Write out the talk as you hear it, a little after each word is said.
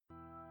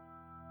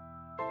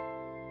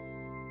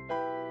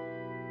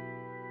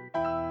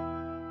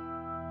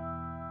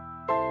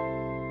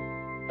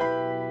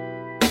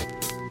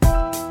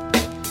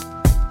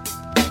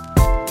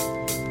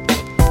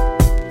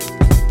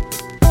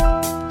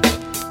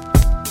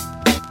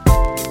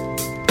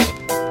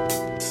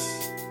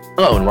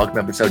Hello and welcome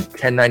to episode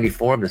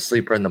 1094 of The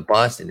Sleeper and the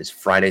Bust. It is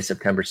Friday,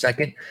 September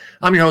 2nd.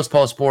 I'm your host,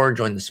 Paul Sporer,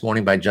 joined this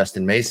morning by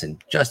Justin Mason.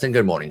 Justin,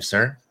 good morning,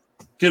 sir.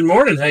 Good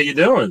morning. How you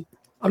doing?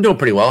 I'm doing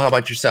pretty well. How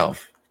about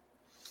yourself?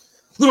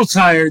 A little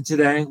tired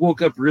today.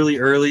 Woke up really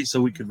early so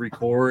we could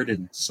record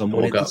and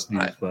someone Woke up.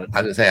 Snooze, but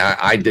I was going to say,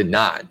 I did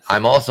not.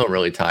 I'm also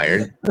really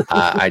tired.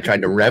 I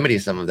tried to remedy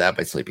some of that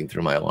by sleeping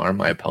through my alarm.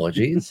 My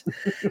apologies.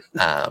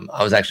 I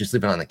was actually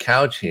sleeping on the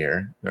couch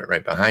here,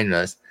 right behind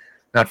us.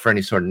 Not for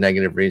any sort of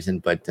negative reason,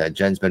 but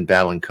Jen's been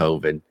battling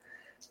COVID.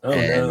 Oh,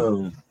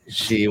 no.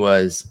 She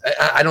was,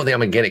 I don't think I'm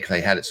going to get it because I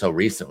had it so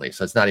recently.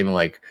 So it's not even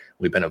like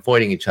we've been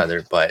avoiding each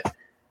other, but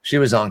she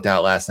was zonked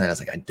out last night. I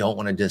was like, I don't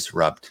want to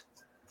disrupt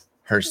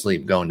her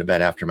sleep going to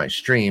bed after my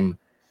stream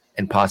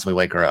and possibly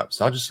wake her up.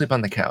 So I'll just sleep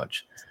on the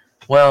couch.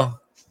 Well,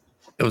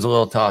 it was a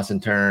little toss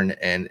and turn,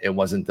 and it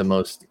wasn't the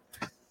most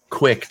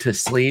quick to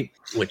sleep,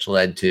 which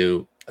led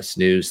to a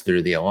snooze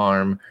through the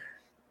alarm.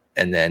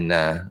 And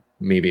then,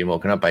 me being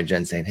woken up by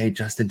Jen saying, hey,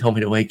 Justin told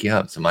me to wake you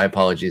up. So my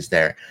apologies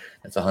there.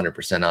 That's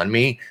 100% on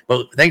me.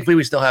 But thankfully,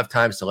 we still have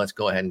time. So let's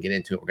go ahead and get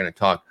into it. We're going to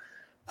talk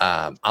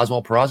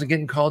Oswald Peraza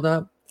getting called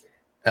up.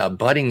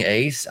 Budding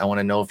ace. I want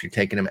to know if you're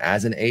taking him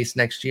as an ace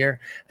next year.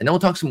 And then we'll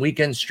talk some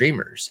weekend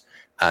streamers.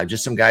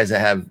 Just some guys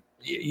that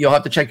you'll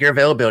have to check your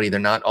availability.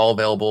 They're not all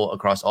available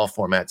across all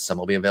formats. Some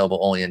will be available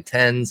only in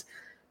 10s,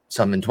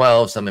 some in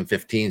 12s, some in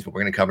 15s. But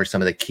we're going to cover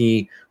some of the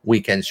key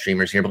weekend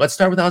streamers here. But let's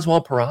start with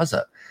Oswald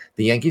Peraza.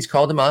 The Yankees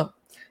called him up,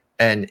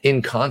 and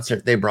in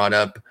concert, they brought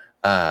up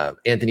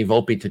Anthony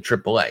Volpe to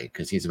AAA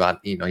because he's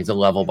he's a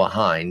level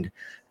behind.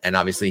 And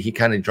obviously, he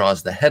kind of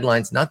draws the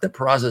headlines. Not that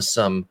Peraza's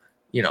some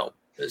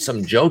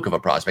joke of a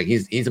prospect.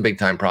 He's a big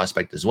time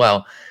prospect as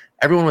well.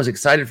 Everyone was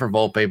excited for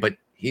Volpe, but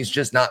he's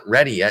just not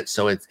ready yet.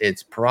 So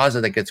it's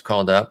Peraza that gets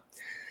called up.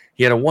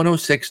 He had a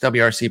 106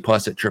 WRC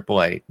plus at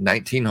AAA,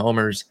 19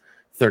 homers,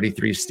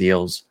 33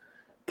 steals.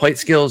 Plate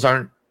skills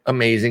aren't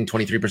amazing.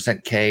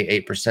 23%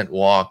 K, 8%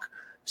 walk.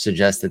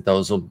 Suggest that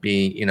those will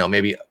be,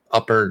 maybe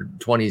upper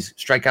 20s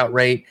strikeout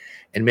rate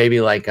and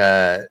maybe like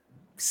a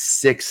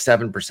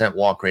 6-7%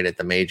 walk rate at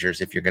the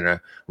majors if you're going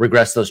to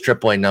regress those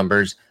AAA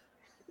numbers.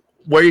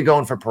 Where are you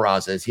going for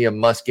Peraza? Is he a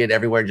must get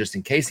everywhere just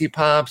in case he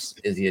pops?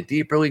 Is he a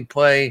deeper league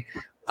play?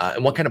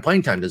 And what kind of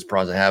playing time does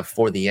Peraza have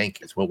for the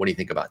Yankees? What do you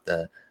think about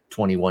the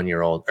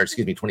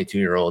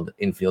 22-year-old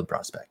infield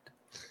prospect?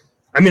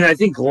 I mean, I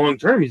think long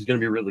term he's going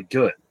to be really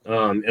good.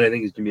 And I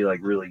think he's going to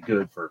be really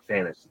good for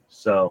fantasy.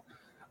 So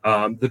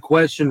the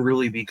question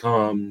really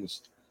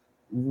becomes,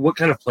 what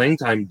kind of playing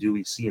time do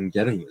we see him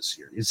getting this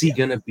year? Is he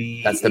going to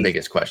be that's the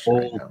biggest question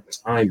right now.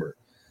 Timer?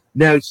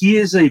 Now, he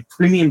is a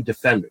premium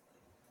defender.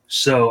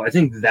 So I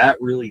think that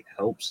really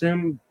helps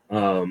him,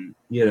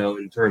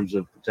 in terms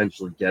of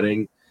potentially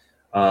getting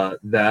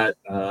that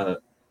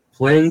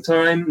playing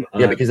time.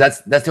 Because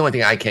that's the only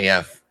thing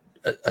IKF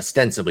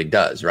ostensibly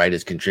does, right,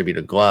 is contribute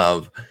a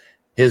glove.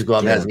 His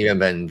glove hasn't even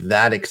been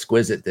that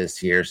exquisite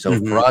this year. So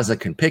if Peraza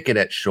can pick it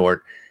at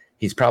short,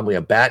 he's probably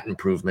a bat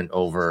improvement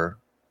over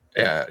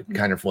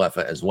Kiner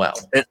Falefa as well.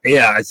 And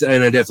I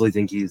definitely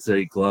think he's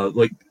a glove.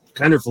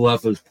 Kiner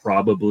Falefa is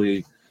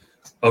probably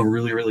a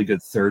really, really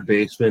good third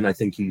baseman. I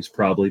think he's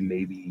probably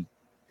maybe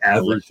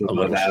average,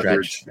 above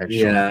average.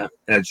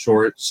 At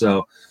short.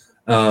 So,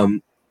 I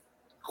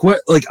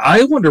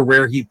wonder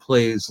where he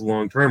plays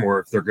long term, or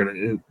if they're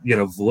going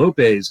to, Volpe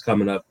is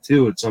coming up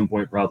too at some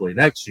point, probably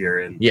next year.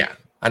 And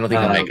I don't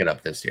think he'll make it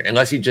up this year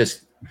unless he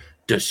just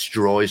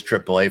destroys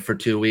AAA for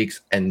 2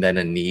 weeks and then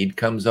a need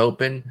comes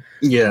open.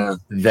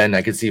 Then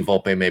I could see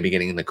Volpe maybe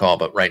getting in the call,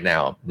 but right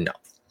now, no.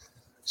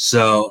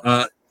 So,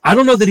 I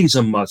don't know that he's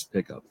a must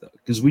pick up though,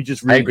 because we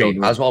just really I agree.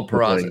 Oswald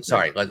Peraza.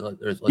 Sorry.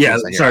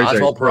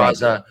 Oswald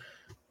Peraza,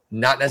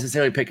 not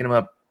necessarily picking him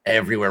up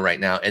everywhere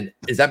right now. And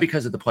is that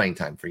because of the playing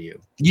time for you?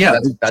 Yeah,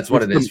 that's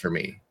what it is for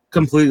me.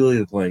 Completely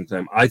the playing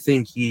time. I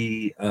think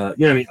he,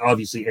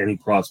 obviously any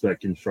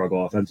prospect can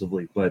struggle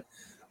offensively, but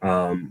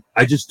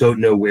I just don't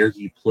know where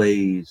he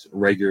plays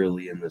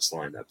regularly in this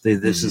lineup.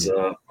 This is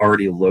a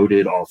already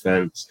loaded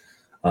offense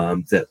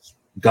that's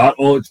got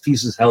all its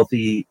pieces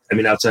healthy. I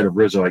mean, outside of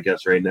Rizzo, I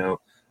guess right now.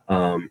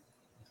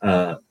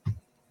 But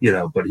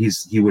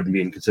he wouldn't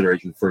be in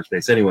consideration for first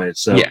base anyway.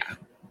 So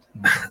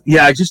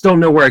I just don't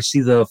know where I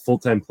see the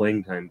full-time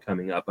playing time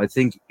coming up. I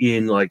think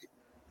in like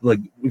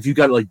if you've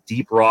got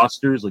deep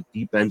rosters,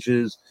 deep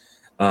benches,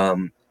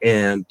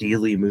 and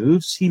daily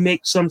moves, he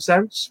makes some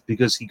sense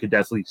because he could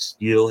definitely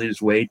steal his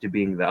way to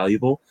being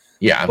valuable.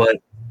 Yeah. But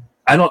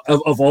I don't,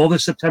 of all the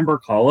September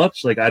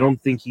call-ups, I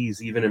don't think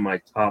he's even in my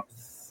top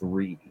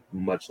 3,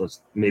 much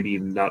less maybe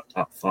even not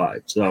top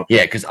 5. So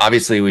because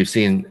obviously we've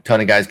seen a ton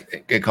of guys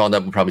get called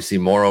up. We'll probably see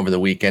more over the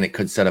weekend. It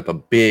could set up a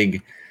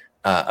big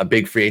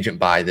free agent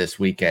buy this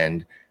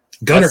weekend.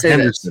 Gunnar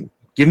Henderson.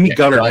 Give me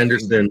Gunnar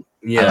Henderson.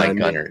 Yeah, I like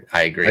Gunnar.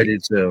 I agree. I do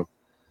too.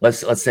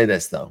 Let's say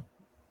this though.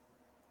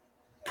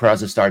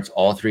 Peraza starts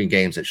all 3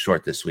 games at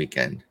short this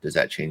weekend. Does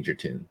that change your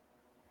tune?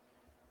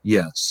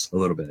 Yes, a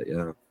little bit.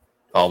 Yeah.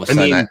 All of a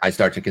sudden, I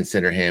start to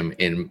consider him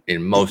in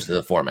most of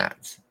the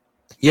formats.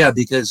 Yeah,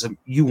 because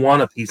you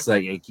want a piece of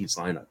that Yankees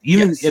lineup.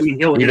 Even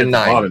he'll hit at the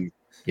bottom.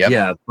 Yep.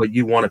 Yeah, but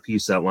you want a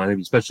piece of that lineup,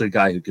 especially a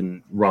guy who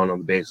can run on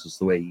the bases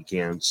the way he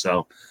can.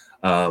 So,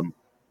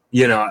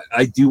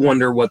 I do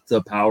wonder what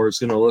the power is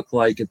going to look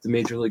like at the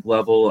major league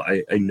level.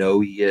 I know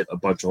he hit a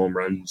bunch of home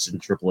runs in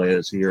AAA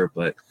this year,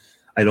 but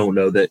I don't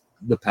know that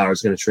the power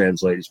is going to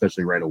translate,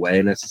 especially right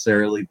away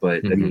necessarily.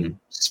 But I mean,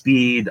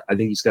 speed, I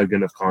think he's got good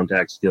enough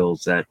contact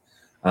skills that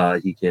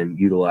he can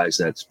utilize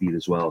that speed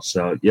as well.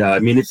 So, yeah, I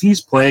mean, if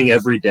he's playing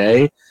every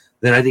day,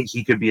 then I think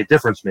he could be a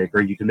difference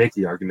maker. You can make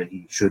the argument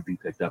he should be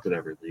picked up in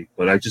every league.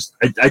 But I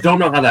don't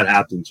know how that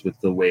happens with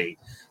the way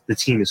the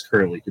team is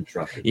currently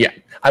constructed. Yeah,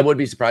 I would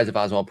be surprised if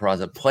Oswald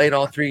Peraza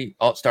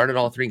started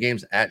all three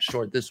games at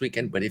short this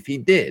weekend. But if he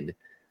did,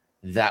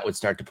 that would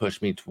start to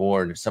push me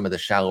toward some of the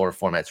shallower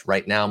formats.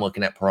 Right now, I'm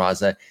looking at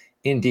Peraza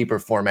in deeper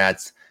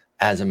formats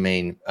as a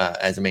main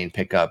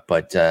pickup.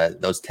 But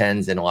those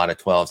 10s and a lot of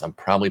 12s, I'm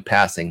probably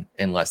passing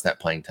unless that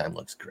playing time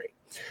looks great.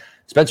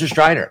 Spencer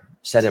Strider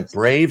set a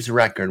Braves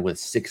record with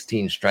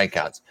 16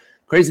 strikeouts.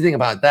 Crazy thing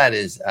about that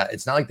is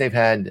it's not like they've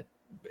had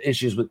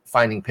issues with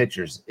finding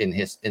pitchers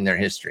in their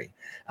history.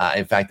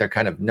 In fact, they're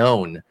kind of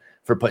known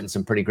for putting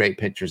some pretty great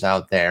pitchers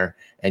out there,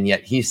 and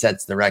yet he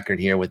sets the record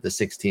here with the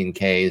 16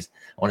 Ks.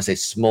 I want to say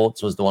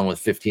Smoltz was the one with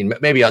 15,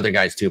 maybe other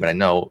guys too, but I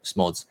know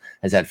Smoltz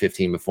has had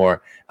 15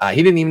 before.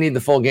 He didn't even need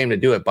the full game to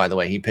do it, by the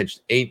way. He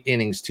pitched 8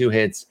 innings, 2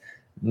 hits,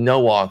 no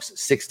walks,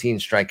 16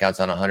 strikeouts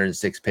on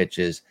 106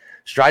 pitches.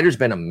 Strider's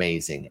been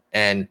amazing.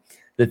 And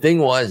the thing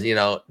was,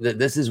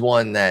 this is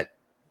one that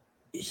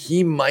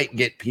he might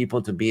get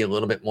people to be a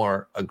little bit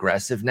more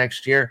aggressive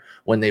next year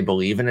when they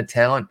believe in a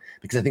talent,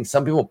 because I think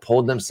some people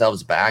pulled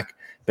themselves back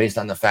based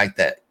on the fact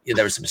that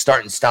there was some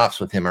start and stops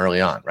with him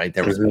early on, right?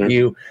 There was a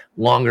few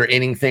longer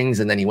inning things,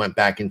 and then he went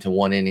back into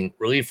 1 inning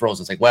relief roles.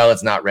 It's like, well,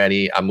 it's not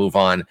ready. I'll move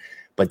on.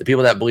 But the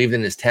people that believed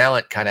in his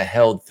talent kind of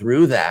held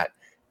through that.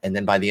 And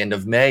then by the end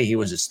of May, he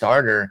was a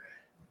starter.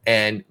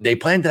 And they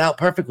planned it out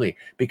perfectly,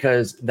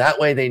 because that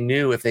way they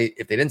knew if they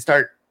didn't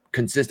start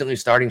consistently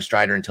starting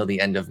Strider until the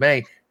end of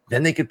May,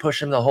 then they could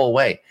push him the whole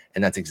way.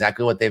 And that's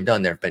exactly what they've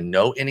done. There have been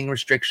no inning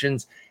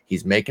restrictions.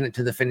 He's making it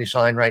to the finish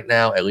line right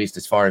now, at least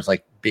as far as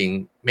like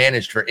being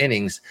managed for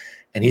innings.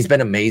 And he's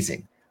been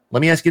amazing. Let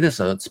me ask you this,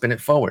 though. Let's spin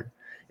it forward.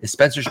 Is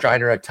Spencer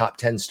Strider a top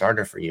 10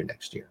 starter for you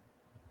next year?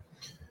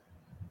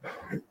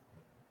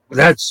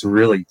 That's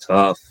really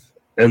tough.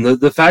 And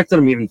the fact that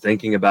I'm even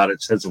thinking about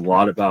it says a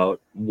lot about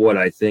what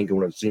I think and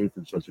what I've seen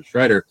from Spencer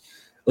Strider.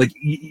 Like,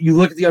 you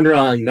look at the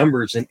underlying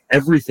numbers, and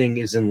everything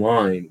is in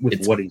line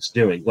with what he's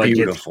doing. Like,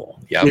 beautiful.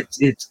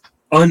 It's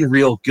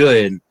unreal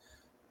good.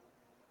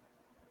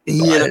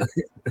 Yeah,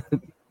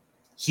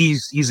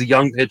 he's a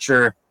young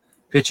pitcher.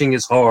 Pitching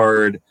is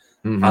hard.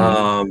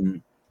 Mm-hmm.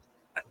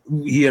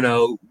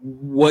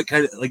 What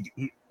kind of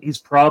he's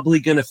probably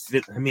going to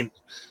fit. I mean,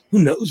 who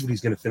knows what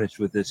he's going to finish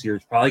with this year?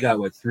 He's probably got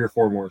 3 or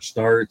 4 more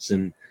starts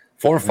and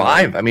 4 or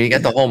 5. I mean, you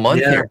got the whole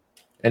month here.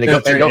 And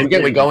don't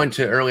forget, we go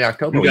into early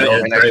October. We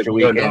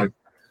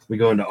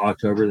go into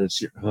October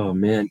this year. Oh,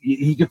 man.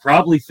 He could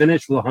probably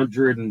finish with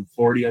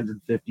 140,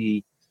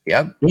 150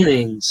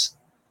 innings,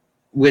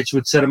 which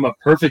would set him up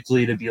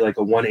perfectly to be like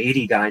a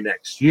 180 guy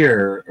next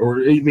year, or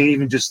he may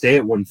even just stay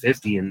at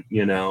 150. And,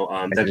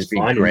 that's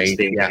fine in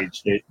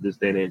this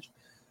day and age.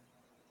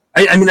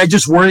 I mean, I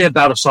just worry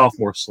about a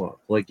sophomore slump.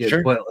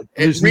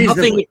 There's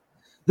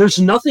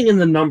nothing in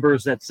the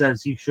numbers that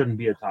says he shouldn't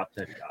be a top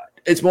 10 guy.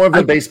 It's more of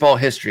the baseball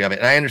history of it.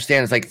 And I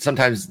understand it's like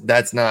sometimes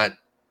that's not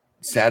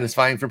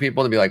satisfying for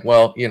people to be like,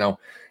 well,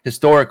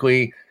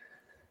 historically,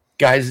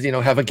 guys,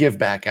 have a give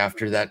back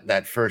after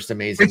that first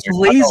amazing. It's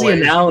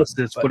lazy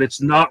analysis, but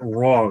it's not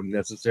wrong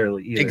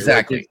necessarily either.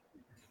 Exactly.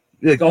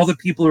 Like all the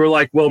people who are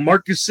like, well,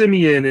 Marcus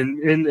Semien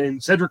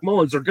and Cedric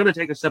Mullins are going to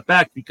take a step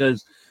back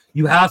because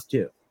you have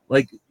to.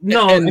 Like,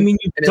 no, I mean,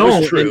 you don't. It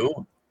was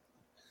true.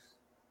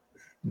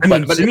 But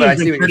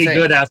Simeon's been pretty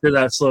good after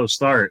that slow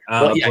start.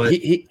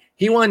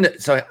 He won.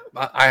 So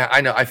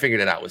I know I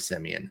figured it out with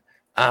Semien.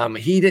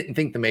 He didn't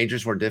think the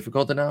majors were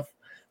difficult enough,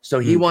 so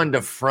he wanted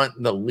to front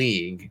the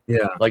league,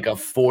 like a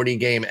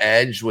 40-game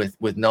edge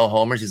with no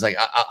homers. He's like,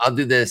 I'll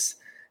do this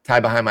tie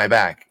behind my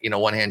back,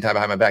 one hand tie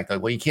behind my back. They're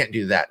like, well, you can't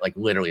do that. Like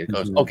literally, it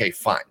goes, okay,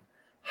 fine.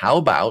 How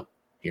about,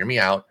 hear me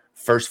out,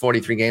 first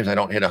 43 games I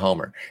don't hit a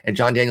homer. And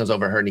John Daniels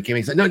overheard, and he came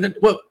and said, no,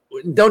 well,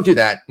 don't do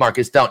that,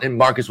 Marcus. Don't. And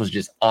Marcus was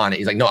just on it.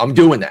 He's like, no, I'm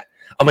doing that.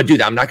 I'm going to do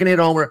that. I'm not going to hit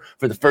a homer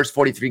for the first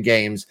 43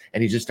 games.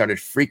 And he just started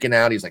freaking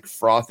out. He's like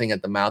frothing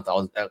at the mouth,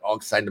 all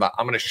excited about,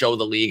 I'm going to show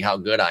the league how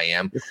good I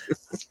am.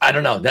 I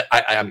don't know. That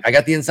I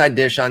got the inside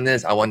dish on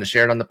this. I wanted to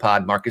share it on the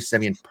pod. Marcus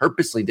Semien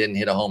purposely didn't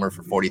hit a homer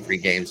for 43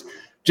 games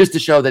just to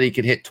show that he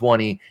could hit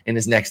 20 in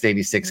his next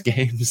 86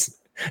 games.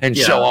 And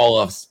show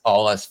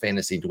all us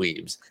fantasy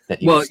dweebs that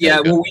he what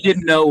we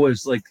didn't know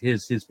was like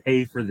his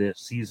pay for this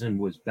season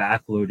was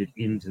backloaded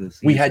into the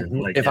season. We had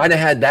if I'd have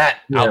had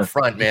that out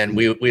front, man,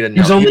 we'd have known. He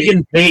was only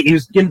getting paid. He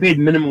was getting paid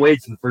minimum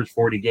wage for the first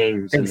 40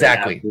 games.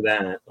 Exactly. And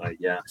after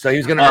that, So he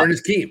was going to earn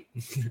his keep.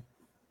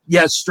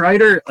 Yeah,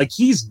 Strider,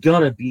 he's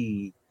gonna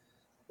be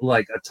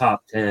like a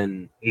top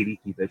 10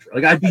 ADP pitcher.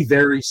 Like, I'd be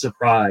very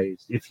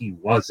surprised if he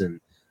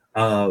wasn't.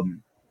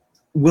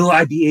 Will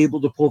I be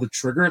able to pull the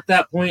trigger at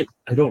that point?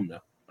 I don't know.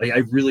 Like,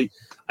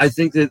 I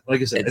think that,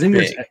 like I said, I think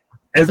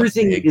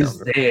everything is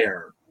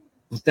there.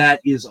 But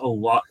that is a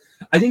lot.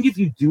 I think if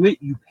you do it,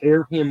 you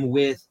pair him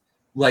with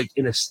like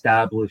an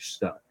established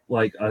stud,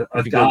 like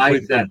a guy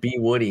that be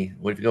Woody.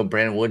 What if you go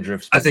Brandon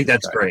Woodruff? I think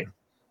that's great.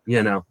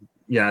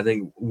 I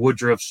think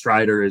Woodruff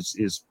Strider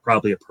is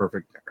probably a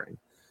perfect pairing.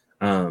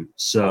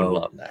 So I would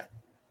love that.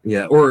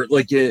 Yeah, or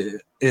like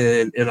in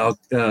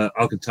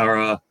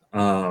Alcantara,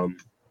 and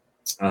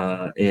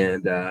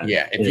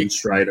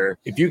Strider.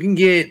 If you can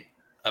get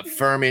a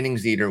firm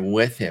innings eater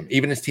with him,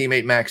 even his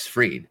teammate Max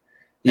Fried,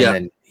 and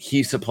then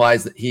he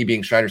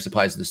being Strider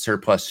supplies the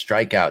surplus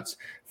strikeouts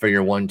for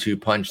your 1-2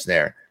 punch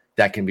there.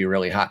 That can be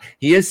really hot.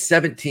 He is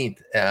 17th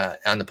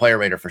on the player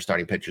rater for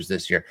starting pitchers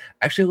this year.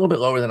 Actually, a little bit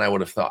lower than I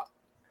would have thought.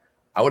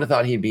 I would have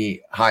thought he'd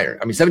be higher.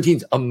 I mean,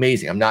 17's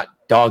amazing. I'm not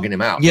dogging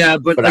him out. Yeah,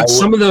 but like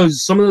some of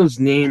those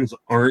names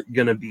aren't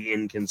going to be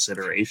in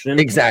consideration.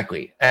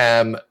 Exactly.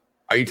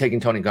 Are you taking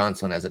Tony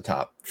Gonsolin as a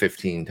top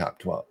 15, top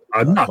 12?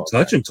 I'm not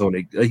touching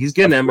Tony. He's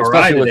getting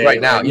MRI today, right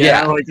now.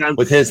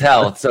 With his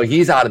health, so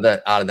he's out of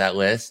that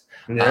list.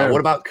 Yeah. What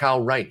about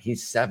Kyle Wright?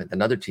 He's 7th,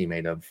 another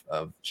teammate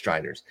of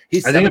Strider's.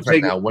 He's 7th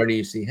right now. Where do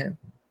you see him?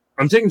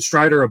 I'm taking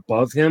Strider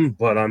above him,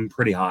 but I'm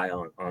pretty high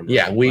on.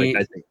 Yeah, we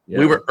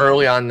were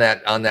early on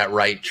that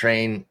Wright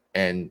train,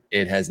 and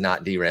it has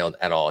not derailed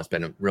at all. It's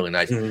been really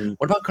nice. Mm-hmm.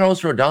 What about Carlos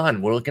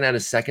Rodon? We're looking at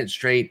a second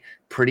straight,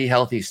 pretty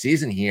healthy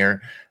season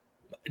here.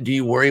 Do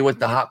you worry with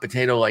the hot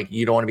potato? Like,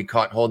 you don't want to be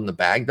caught holding the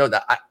bag, though.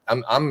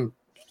 I'm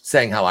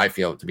saying how I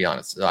feel, to be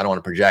honest. So I don't want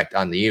to project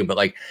onto you, but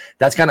like,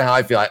 that's kind of how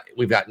I feel.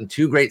 We've gotten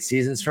 2 great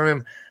seasons from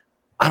him.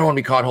 I don't want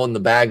to be caught holding the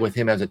bag with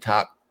him as a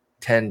top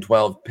 10,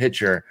 12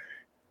 pitcher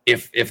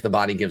if the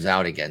body gives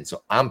out again.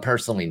 So I'm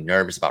personally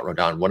nervous about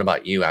Rodon. What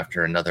about you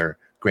after another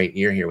great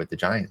year here with the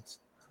Giants?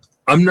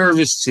 I'm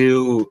nervous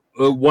too.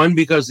 1,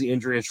 because the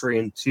injury history,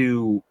 and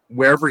 2,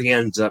 wherever he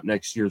ends up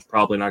next year is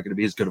probably not going to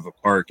be as good of a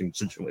parking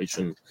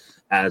situation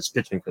as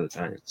pitching for the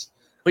Giants.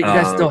 But you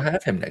guys still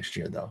have him next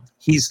year, though.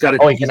 He's got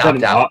to. He's an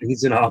opt out, and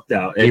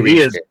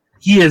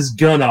he is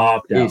gonna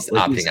opt out. He's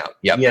opting out.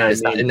 Yep. Yeah,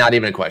 it's not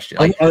even a question.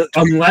 Like,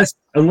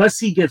 unless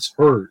he gets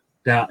hurt.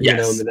 In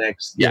the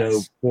next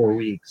 4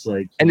 weeks,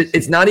 and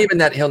it's not even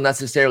that he'll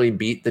necessarily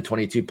beat the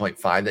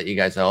 22.5 that you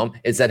guys owe him.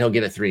 It's that he'll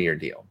get a 3-year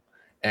deal,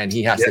 and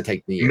he has to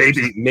take the years.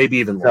 Maybe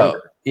even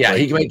longer. He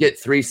might get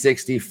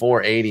 360,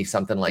 480,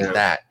 something like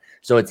that.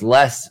 So it's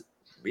less,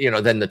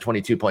 than the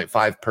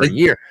 22.5 per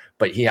year,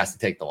 but he has to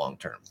take the long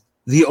term.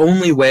 The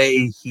only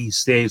way he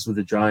stays with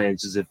the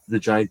Giants is if the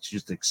Giants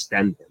just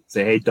extend him.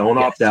 Say, hey, don't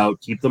opt out,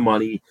 keep the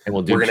money, and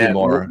we'll do 2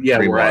 more.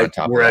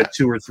 We're at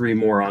 2 or 3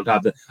 more on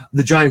top of that.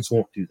 The Giants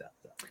won't do that,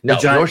 though. No,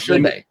 nor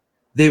should they.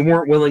 They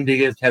weren't willing to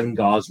give Kevin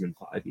Gausman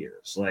 5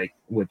 years,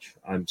 which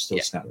I'm still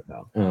sad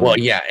about.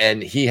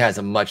 And he has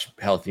a much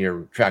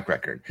healthier track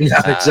record. Yeah,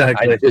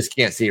 exactly. I just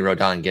can't see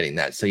Rodon getting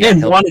that. So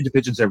and wanted to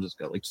pitch in San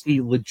Francisco. Like,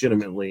 he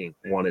legitimately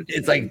wanted to.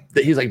 It's like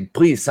he's like,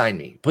 please sign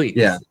me, please,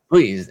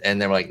 please.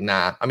 And they're like,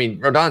 nah. I mean,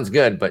 Rodon's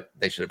good, but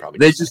they should have probably.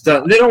 They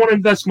don't want to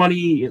invest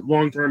money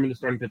long term into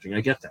starting pitching.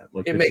 I get that.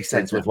 It makes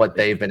sense with what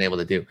they've been able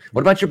to do.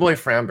 What about your boy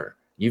Framber?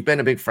 You've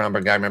been a big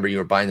Framber guy. Remember, you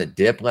were buying the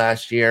dip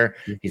last year.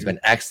 Mm-hmm. He's been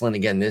excellent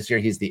again this year.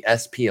 He's the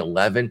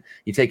SP11.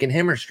 You taking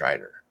him or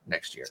Strider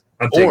next year?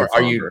 Or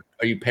are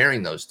you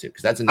pairing those two?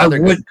 Because that's another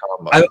good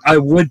combo. I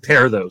would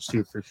pair those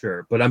two for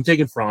sure. But I'm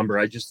taking Framber.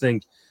 I just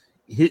think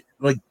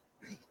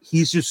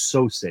he's just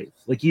so safe.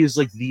 Like, he is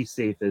like the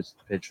safest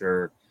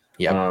pitcher.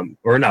 Yeah.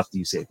 Or not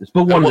the safest,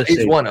 but one of the safest.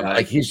 He's one of them.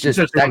 Like, he's just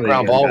that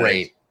ground ball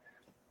rate.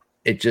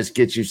 It just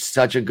gets you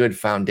such a good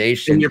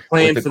foundation. And you're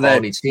playing for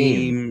that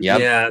team.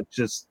 Yep.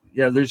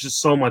 There's just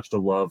so much to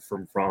love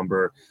from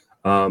Framber.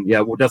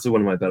 Definitely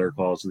one of my better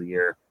calls of the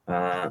year.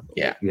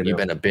 You've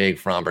been a big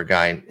Framber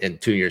guy in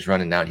 2 years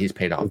running now. He's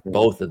paid off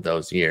both of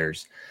those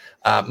years.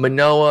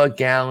 Manoah,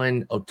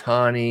 Gallen,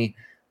 Ohtani.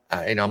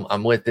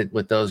 I'm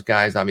with those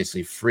guys.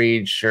 Obviously,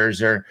 Fried,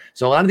 Scherzer.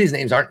 So a lot of these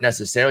names aren't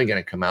necessarily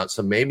going to come out.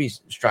 So maybe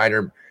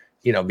Strider,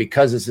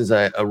 because this is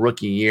a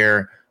rookie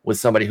year with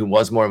somebody who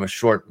was more of a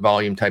short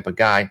volume type of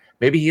guy,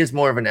 maybe he is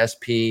more of an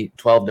SP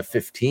 12 to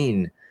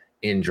 15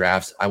 in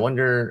drafts. I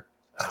wonder.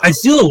 I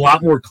feel a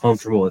lot more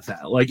comfortable with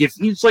that. Like, if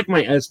he's like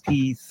my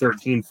SP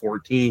 13,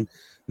 14,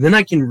 then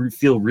I can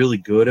feel really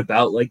good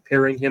about like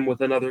pairing him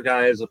with another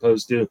guy, as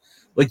opposed to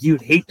like,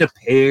 you'd hate to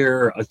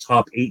pair a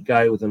top 8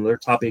 guy with another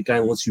top 8 guy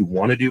unless you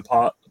want to do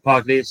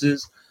pocket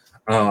aces.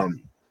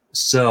 And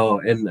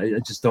I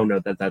just don't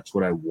know that that's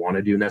what I want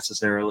to do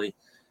necessarily.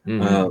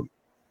 Mm-hmm.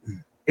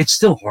 It's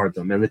still hard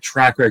though, man. The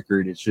track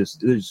record is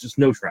there's just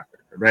no track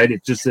record, right?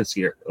 It's just this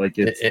year. Like,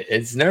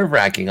 it's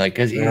nerve-wracking, like,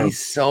 because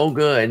he's so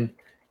good.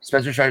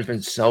 Spencer Strider's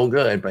been so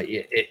good, but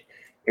it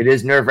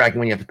is nerve-wracking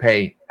when you have to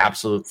pay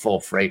absolute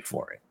full freight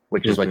for it,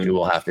 which is what you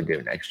will have to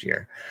do next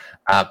year.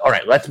 All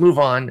right, let's move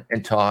on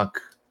and talk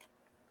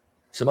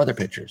some other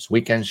pitchers,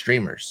 weekend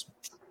streamers.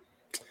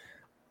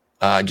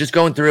 Just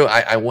going through,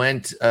 I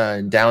went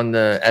down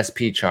the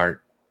SP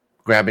chart,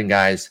 grabbing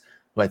guys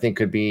who I think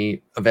could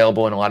be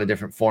available in a lot of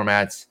different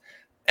formats.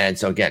 And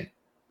so again,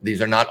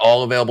 these are not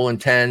all available in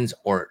 10s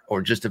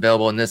or just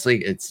available in this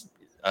league. It's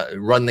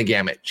run the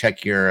gamut,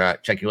 check your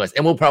list.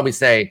 And we'll probably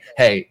say,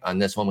 hey, on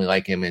this one, we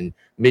like him in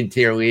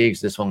mid-tier leagues.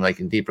 This one, we like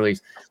in deeper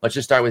leagues. Let's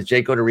just start with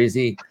Jake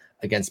Odorizzi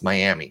against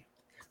Miami.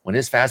 When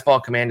his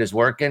fastball command is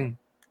working,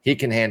 he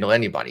can handle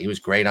anybody. He was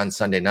great on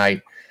Sunday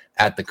night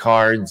at the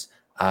Cards.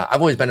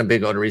 I've always been a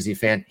big Odorizzi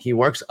fan. He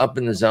works up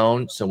in the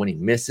zone, so when he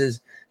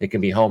misses, it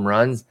can be home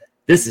runs.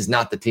 This is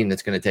not the team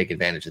that's going to take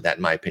advantage of that,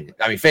 in my opinion.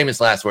 I mean, famous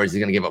last words, he's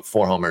going to give up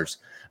 4 homers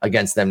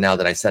against them now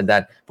that I said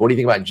that. But what do you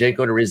think about Jake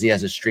Odorizzi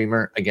as a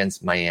streamer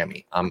against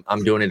Miami?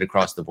 I'm doing it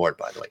across the board,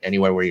 by the way,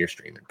 anywhere where you're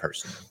streaming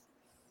personally.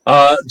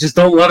 Just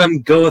don't let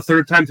him go a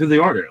third time through the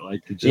order.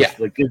 Like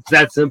it's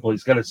that simple.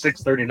 He's got a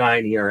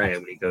 6.39 ERA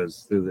when he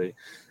goes through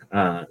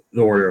the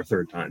order a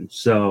third time.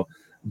 So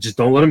just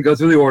don't let him go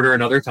through the order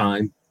another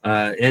time.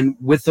 And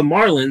with the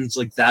Marlins,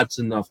 like that's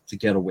enough to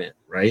get a win,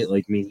 right?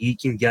 Like, I mean, he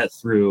can get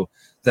through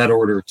that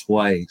order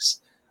twice,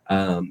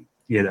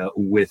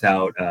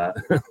 without,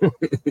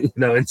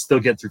 and still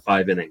get through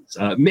 5 innings.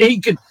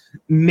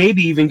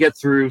 Maybe even get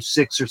through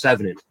 6 or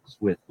 7 innings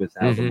with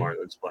how the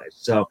Marlins play.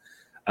 So,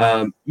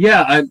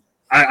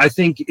 I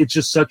think it's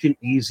just such an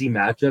easy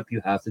matchup.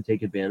 You have to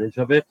take advantage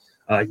of it.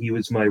 He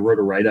was my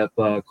Roto write-up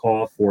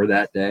call for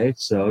that day.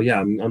 So, yeah,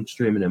 I'm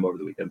streaming him over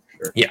the weekend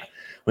for sure. Yeah,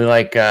 we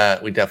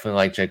definitely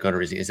like Jake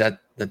Odorizzi. Is that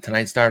the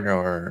tonight start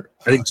or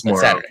I think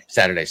tomorrow?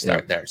 Saturday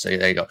start there. So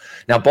there you go.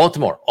 Now,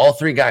 Baltimore, all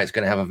 3 guys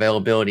going to have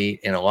availability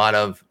in a lot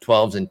of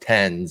 12s and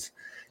 10s.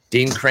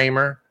 Dean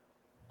Kramer,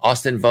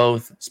 Austin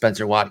Voth,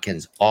 Spencer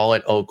Watkins, all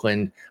at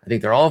Oakland. I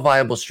think they're all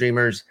viable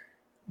streamers.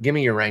 Give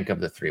me your rank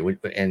of the 3.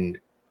 And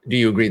do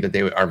you agree that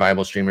they are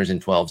viable streamers in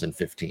 12s and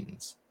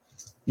 15s?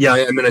 Yeah,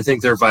 I mean, I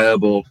think they're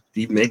viable,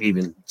 maybe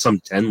even some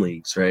 10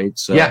 leagues, right?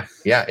 So yeah.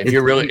 If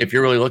you're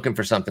really looking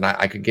for something,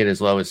 I could get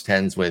as low as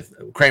 10s with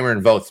Kramer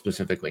and Voth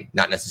specifically,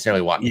 not necessarily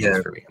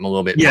Watkins for me. I'm a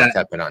little bit more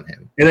tepid on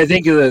him. And I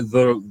think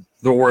the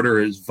order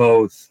is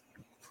Voth,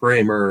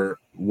 Kramer,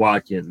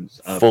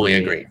 Watkins. Fully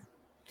agree.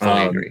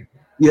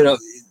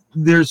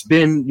 There's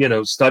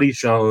been studies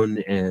shown,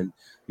 and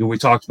we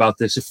talked about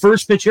this at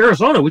First Pitch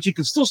Arizona, which you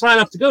can still sign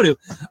up to go to.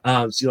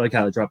 So you like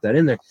how I dropped that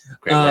in there.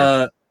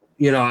 Great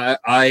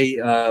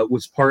I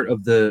was part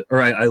of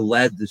I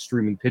led the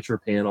streaming pitcher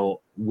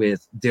panel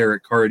with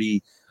Derek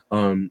Carty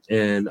and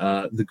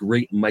the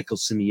great Michael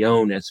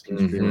Simeone, SP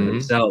streamer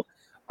himself.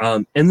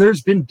 And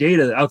there's been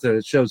data out there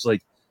that shows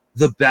like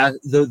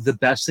the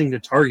best thing to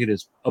target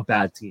is a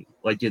bad team.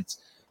 Like it's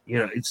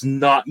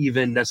not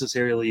even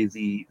necessarily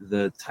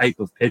the type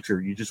of pitcher.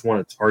 You just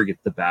want to target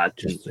the bad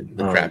team.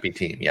 The crappy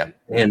team, yeah.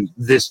 And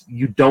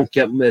you don't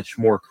get much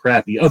more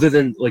crappy other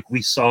than like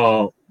we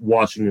saw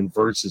Washington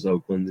versus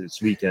Oakland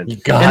this weekend.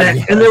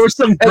 And there were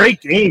some great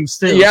games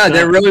too. Yeah,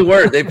 there really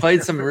were. They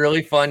played some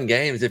really fun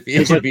games. If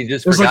you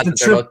just forgot that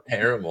they're both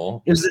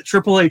terrible. It was the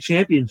AAA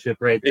championship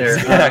right there.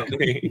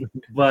 Exactly.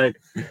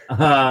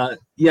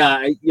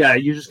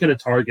 You're just going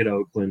to target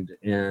Oakland.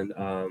 And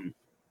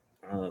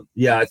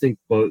I think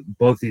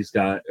both these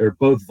guys, or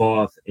both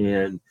Voth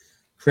and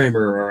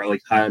Kramer, are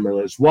like high on my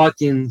list.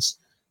 Watkins,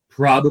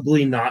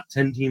 probably not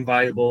 10-team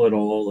viable at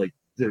all. Like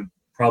they're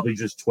probably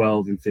just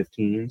 12 and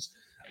 15s.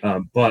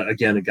 But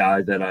again, a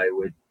guy that I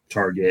would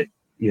target,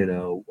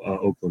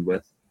 Oakland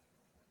with.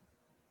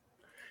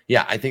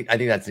 Yeah, I think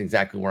that's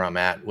exactly where I'm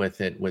at with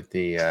it, with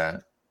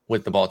the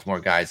Baltimore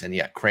guys. And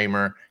yeah,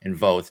 Kramer and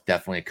Voth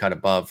definitely cut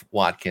above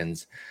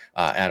Watkins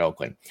at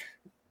Oakland.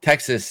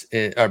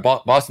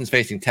 Boston's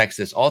facing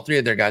Texas. All 3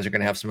 of their guys are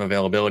going to have some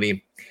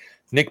availability.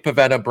 Nick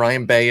Pivetta,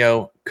 Brian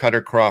Bayo,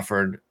 Cutter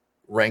Crawford.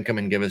 Rank them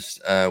and give us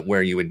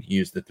where you would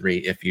use the 3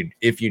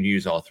 if you'd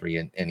use all 3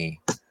 in any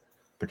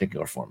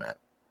particular format.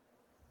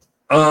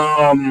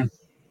 Man,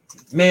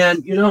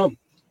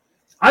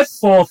 I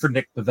fall for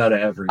Nick Pivetta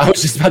every year. I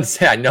was just about to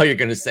say, I know you're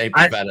going to say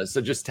Pivetta, so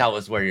just tell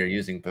us where you're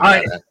using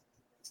Pivetta.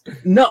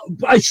 No,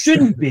 I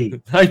shouldn't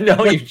be. I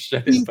know you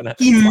shouldn't.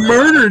 He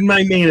murdered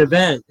my main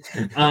event.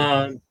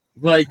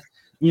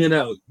 You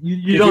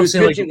don't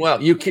say like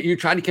well. You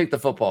tried to kick the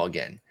football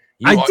again.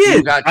 I did.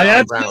 You got I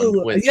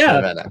absolutely with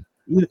Pivetta.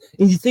 And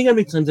you think that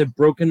makes sense? I've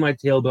broken my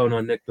tailbone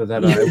on Nick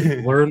Pivetta.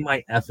 I've learned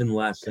my effing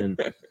lesson.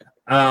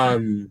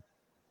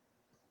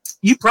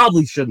 You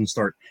probably shouldn't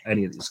start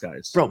any of these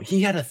guys. Bro,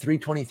 he had a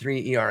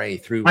 3.23 ERA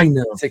through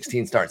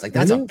 16 starts. Like,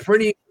 that's a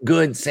pretty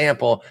good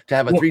sample to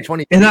have a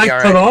 3.23 and I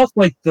ERA. cut off,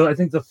 like, I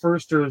think the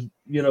first or,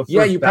 you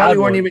probably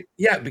weren't even –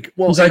 yeah.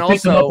 Because I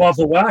picked him up off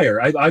the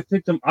wire. I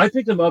picked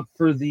him up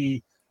for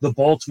the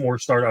Baltimore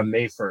start on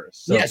May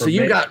 1st. So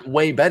you got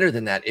way better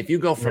than that. If you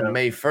go from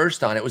May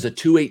 1st on, it was a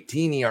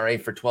 2.18 ERA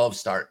for 12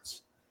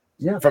 starts.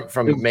 Yeah.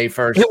 From May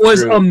 1st. It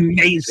was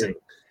amazing.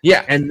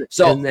 Yeah. And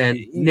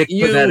then Nick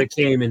Pivetta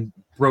came and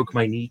broke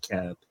my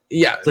kneecap.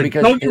 Yeah, like,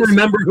 because don't you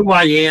remember who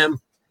I am?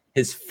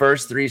 His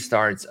first 3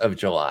 starts of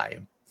July,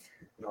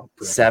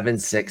 7,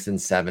 6, and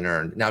 7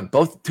 earned. Now,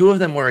 2 of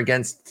them were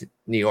against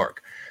New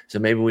York. So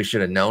maybe we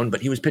should have known,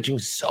 but he was pitching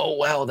so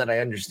well that I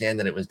understand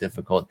that it was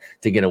difficult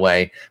to get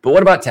away. But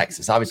what about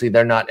Texas? Obviously,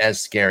 they're not as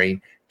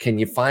scary. Can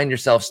you find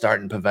yourself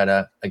starting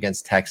Pivetta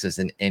against Texas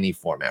in any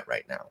format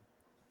right now?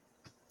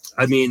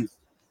 I mean,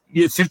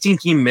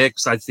 15-team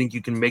mix, I think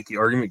you can make the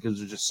argument because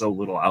there's just so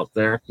little out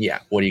there. Yeah,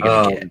 what are you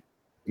going to get?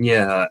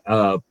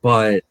 Yeah,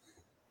 but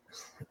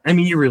I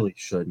mean, you really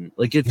shouldn't.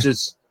 Like, it's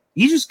just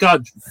he just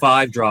got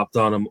 5 dropped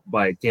on him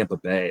by Tampa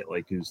Bay,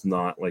 like who's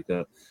not like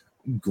a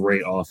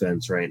great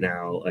offense right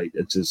now. Like,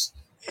 it's just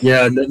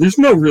there's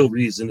no real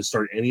reason to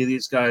start any of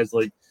these guys.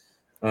 Like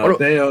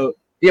Bello.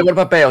 Yeah, what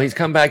about Bello? He's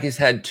come back. He's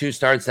had 2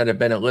 starts that have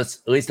been at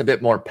least a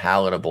bit more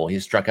palatable.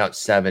 He struck out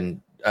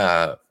 7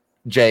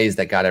 Jays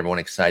that got everyone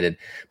excited,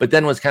 but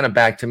then was kind of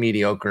back to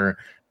mediocre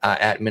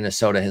at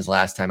Minnesota his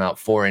last time out.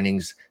 4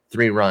 innings,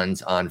 3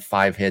 runs on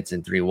 5 hits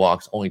and 3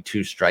 walks, only 2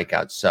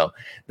 strikeouts. So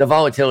the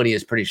volatility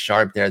is pretty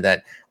sharp there.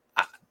 That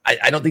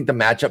I don't think the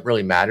matchup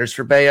really matters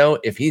for Bello.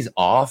 If he's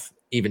off,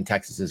 even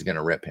Texas is going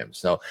to rip him.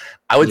 So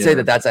I would say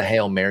that that's a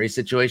Hail Mary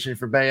situation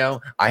for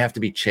Bello. I have to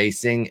be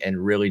chasing and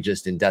really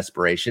just in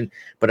desperation.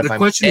 But if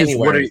I'm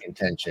anywhere in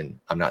contention,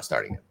 I'm not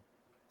starting him.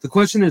 The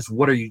question is,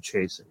 what are you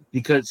chasing?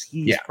 Because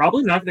he's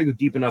probably not going to go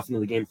deep enough into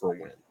the game for a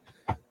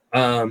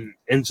win.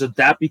 And so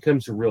that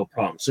becomes a real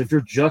problem. So if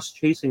you're just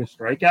chasing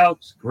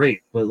strikeouts,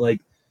 great. But like,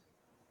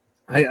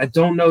 I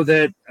don't know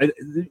that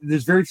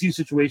there's very few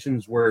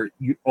situations where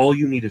all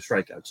you need is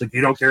strikeouts. Like, you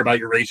don't care about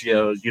your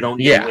ratios. You don't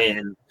need a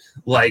win.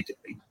 Like,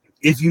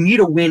 if you need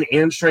a win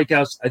and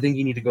strikeouts, I think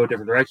you need to go a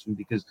different direction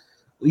because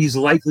he's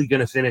likely going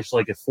to finish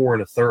like at 4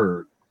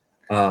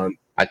 1/3.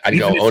 I'd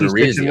go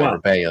Odorizzi over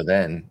Bello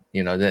then.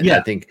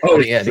 I think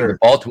the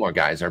Baltimore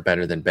guys are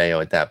better than Bello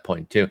at that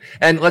point too.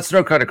 And let's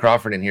throw Kutter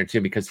Crawford in here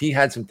too, because he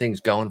had some things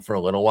going for a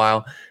little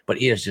while, but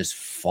he has just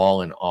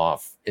fallen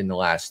off in the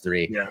last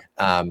 3.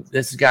 Yeah.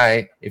 This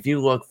guy, if you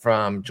look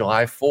from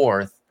July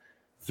 4th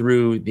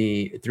through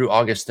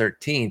August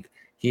 13th,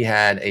 he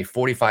had a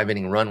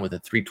 45-inning run with a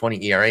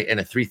 3.20 ERA and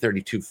a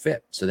 3.32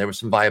 FIP. So there was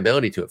some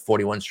viability to it.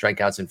 41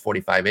 strikeouts in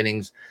 45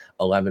 innings,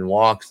 11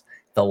 walks.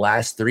 The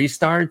last 3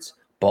 starts,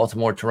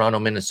 Baltimore, Toronto,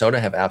 Minnesota,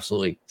 have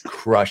absolutely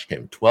crushed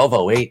him.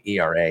 12.08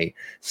 ERA,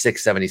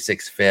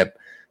 6.76 FIP,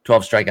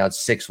 12 strikeouts,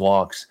 6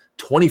 walks,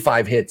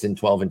 25 hits in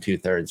 12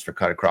 2/3 for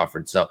Kutter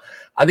Crawford. So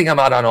I think I'm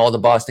out on all the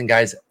Boston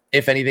guys.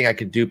 If anything, I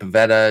could do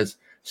Pivetta's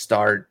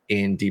start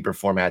in deeper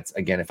formats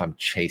again if I'm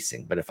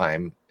chasing. But if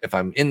I'm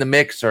in the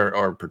mix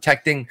or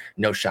protecting,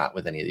 no shot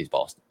with any of these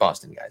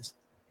Boston guys.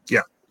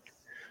 Yeah.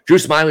 Drew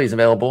Smyly is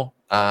available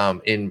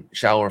in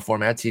shallower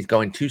formats. He's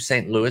going to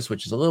St. Louis,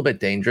 which is a little bit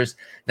dangerous.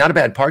 Not a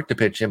bad park to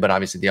pitch in, but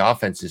obviously the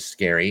offense is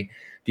scary.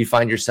 Do you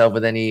find yourself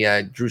with any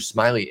Drew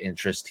Smyly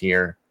interest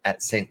here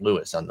at St.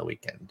 Louis on the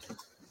weekend?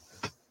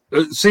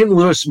 St.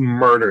 Louis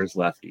murders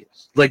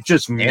lefties, like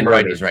just and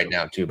righties right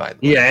now too. By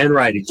the way, and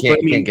righties.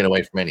 Can't get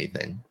away from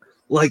anything.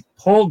 Like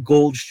Paul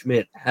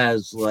Goldschmidt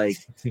has like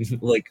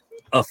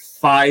a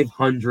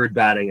 500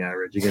 batting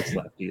average against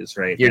lefties,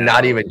 right? You're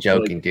not even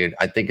joking, dude.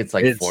 I think it's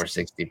like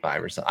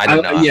 465 or something. I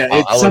don't know. Yeah,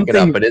 I'll look it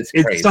up, but it's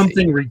crazy. It's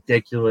something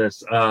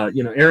ridiculous.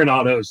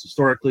 Arenado has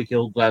historically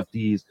killed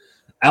lefties.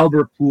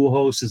 Albert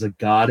Pujols is a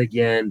god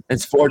again.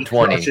 It's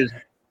 420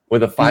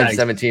 with a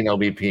 517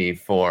 OBP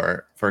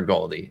for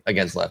Goldie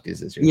against lefties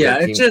this year. Yeah,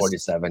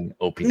 1347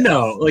 OPS.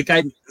 No,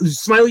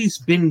 Smiley's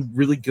been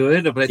really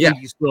good, but I think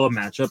he's still a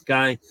matchup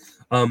guy.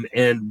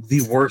 And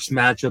the worst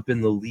matchup in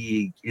the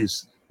league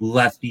is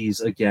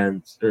lefties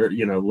against the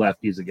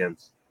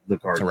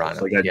Cardinals.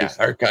 Toronto,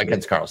 or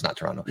against Cardinals, not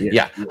Toronto.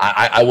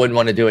 I wouldn't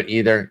want to do it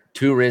either.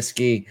 Too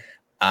risky.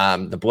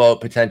 The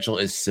blowout potential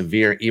is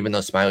severe. Even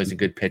though Smiley's a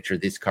good pitcher,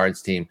 this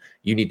Cards team,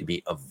 you need to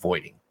be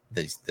avoiding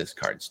this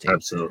Cards team.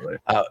 Absolutely.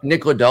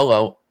 Nick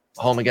Lodolo,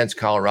 home against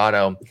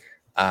Colorado.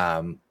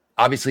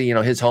 Obviously,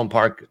 his home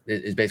park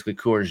is basically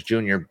Coors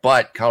Jr.,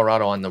 but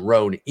Colorado on the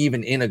road,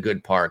 even in a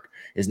good park,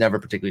 is never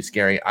particularly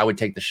scary. I would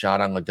take the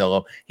shot on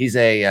Lodolo. He's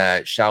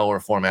a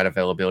shallower format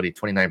availability,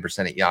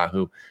 29% at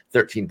Yahoo,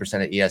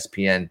 13% at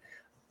ESPN.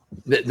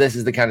 This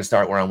is the kind of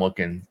start where I'm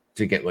looking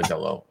to get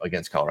Lodolo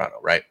against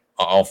Colorado, right?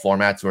 All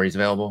formats where he's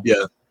available.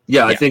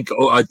 Yeah. I think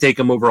I'd take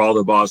him over all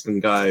the Boston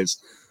guys,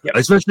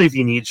 especially if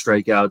you need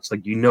strikeouts.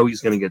 Like,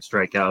 he's going to get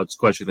strikeouts.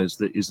 Question is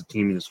the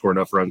team going to score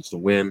enough runs to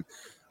win?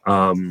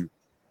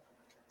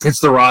 It's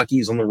the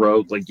Rockies on the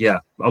road.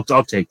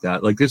 I'll take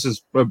that. Like, this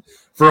is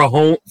for a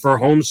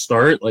home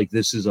start. Like,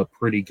 this is a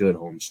pretty good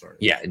home start.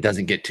 Yeah, it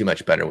doesn't get too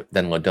much better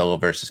than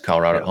Lodolo versus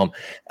Colorado at home.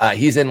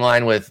 He's in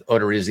line with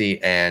Odorizzi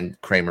and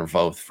Kramer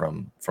both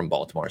from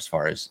Baltimore as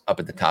far as up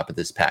at the top of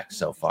this pack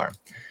so far.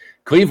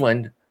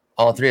 Cleveland,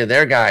 all 3 of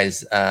their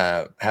guys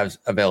have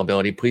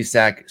availability.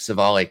 Plesac,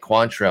 Savale,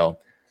 Quantrill.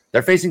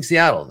 They're facing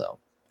Seattle though.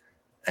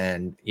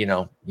 And, you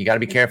got to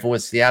be careful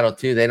with Seattle,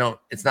 too.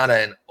 It's not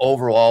an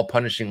overall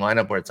punishing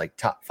lineup where it's like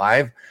top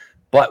 5,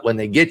 but when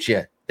they get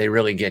you, they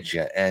really get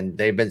you. And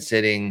they've been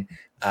sitting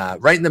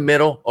right in the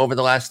middle over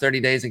the last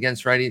 30 days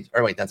against righties.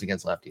 Or wait, that's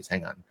against lefties.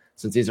 Hang on.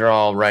 Since these are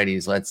all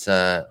righties,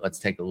 let's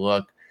take a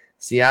look.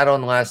 Seattle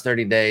in the last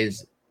 30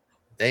 days,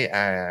 they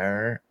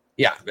are,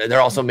 Yeah, they're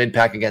also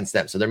mid-pack against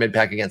them. So they're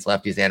mid-pack against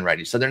lefties and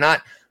righties. So they're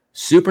not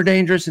super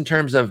dangerous in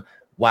terms of,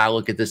 wow,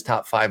 look at this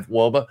top 5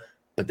 WOBA.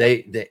 But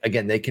they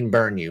again, they can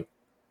burn you.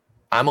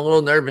 I'm a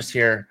little nervous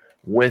here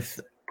with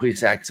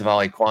Plesac,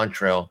 Savali,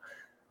 Quantrill.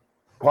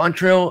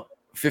 Quantrill,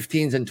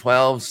 15s and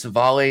 12s.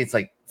 Savali, it's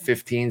like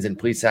 15s, and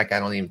Plesac, I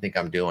don't even think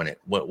I'm doing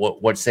it.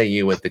 What say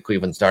you with the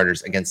Cleveland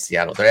starters against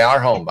Seattle? They are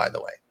home, by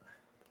the way.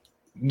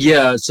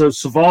 Yeah, so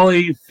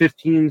Savali,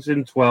 15s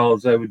and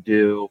 12s I would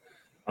do.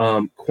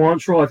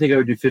 Quantrill, I think I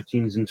would do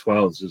 15s and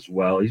 12s as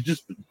well.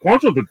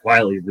 Quantrill been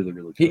quietly really,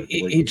 really good.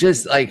 He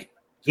just like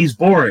he's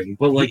boring,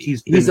 but like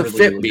he's a really,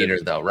 fit really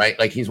beater though, right?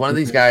 Like he's one of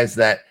these guys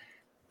that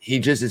he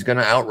just is going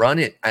to outrun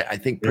it. I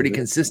think pretty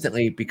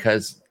consistently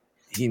because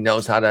he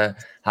knows how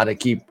to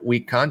keep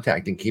weak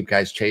contact and keep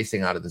guys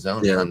chasing out of the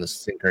zone on the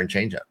sinker and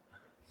changeup.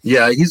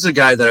 Yeah, he's a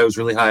guy that I was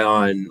really high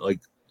on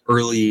like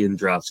early in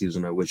draft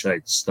season. I wish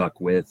I'd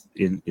stuck with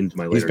into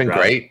my later. He's been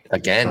draft. Great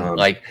again.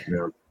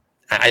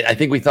 I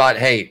think we thought,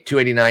 hey,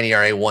 289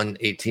 ERA,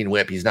 118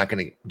 WHIP. He's not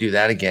going to do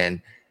that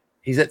again.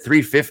 He's at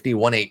 350,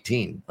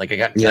 118. Like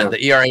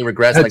the ERA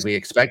regressed like we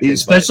expected,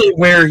 especially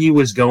where he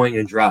was going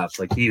in drafts.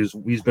 Like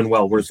he's been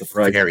well worth the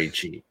price. Very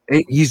cheap.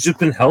 And he's just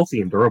been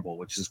healthy and durable,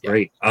 which is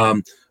great.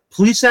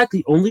 Plesac,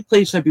 the only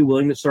place I'd be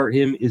willing to start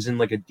him is in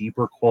like a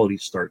deeper quality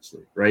starts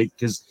league, right?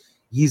 Because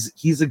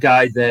he's a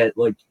guy that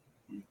like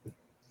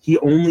he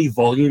only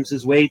volumes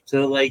his way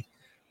to like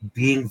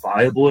being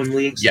viable in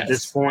leagues at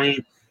this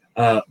point.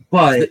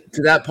 But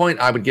to that point,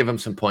 I would give him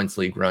some points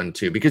league run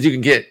too, because you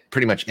can get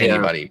pretty much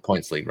anybody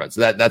points league run.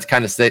 So that's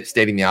kind of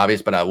stating the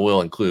obvious, but I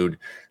will include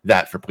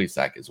that for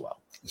Plesac as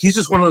well. He's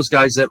just one of those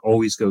guys that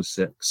always goes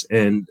 6,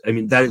 and I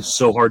mean that is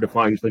so hard to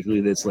find,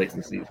 especially this late in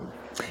the season.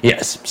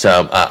 Yes.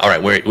 So all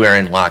right, we're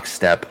in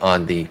lockstep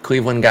on the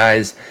Cleveland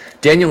guys.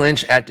 Daniel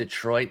Lynch at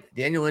Detroit.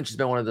 Daniel Lynch has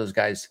been one of those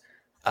guys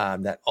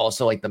that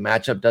also like the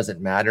matchup doesn't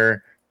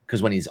matter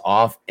because when he's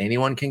off,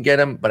 anyone can get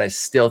him. But I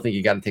still think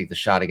you got to take the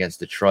shot against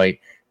Detroit.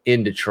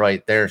 In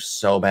Detroit, they're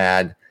so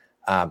bad.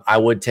 I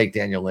would take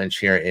Daniel Lynch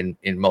here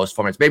in most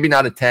formats. Maybe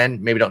not a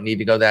 10. Maybe don't need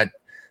to go that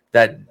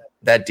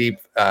deep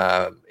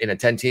in a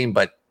 10 team.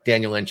 But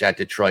Daniel Lynch at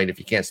Detroit, if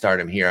you can't start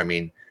him here, I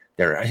mean,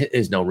 there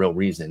is no real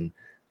reason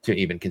to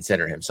even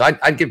consider him. So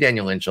I'd give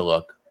Daniel Lynch a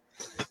look.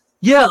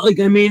 Yeah, like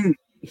I mean,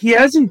 he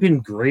hasn't been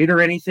great or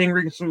anything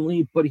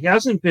recently, but he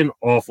hasn't been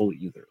awful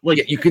either.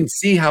 Like you can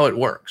see how it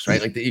works,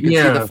 right? Like you can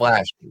see the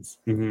flashes.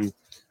 Mm-hmm.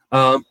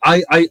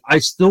 I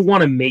still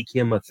want to make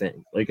him a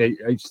thing. Like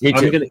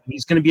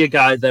he's gonna be a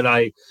guy that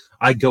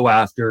I go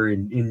after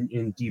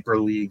in deeper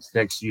leagues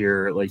next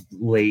year, like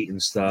late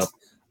and stuff.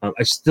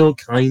 I still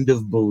kind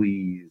of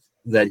believe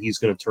that he's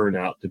going to turn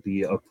out to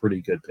be a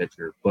pretty good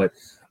pitcher. But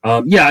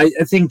I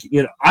think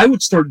I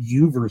would start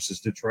you versus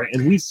Detroit,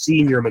 and we've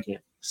seen your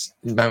mechanics.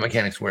 My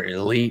mechanics were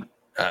elite.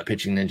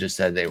 Pitching Ninja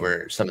said they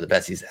were some of the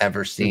best he's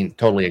ever seen.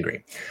 Totally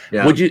agree.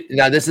 Yeah. Would you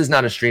now? This is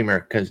not a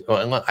streamer because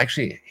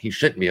actually he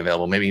shouldn't be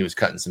available. Maybe he was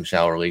cutting some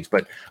shallower leagues.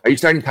 But are you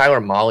starting Tyler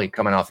Mahle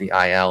coming off the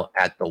IL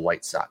at the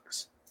White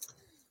Sox?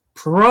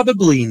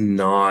 Probably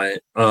not.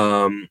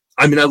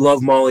 I mean, I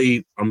love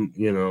Mahle. I'm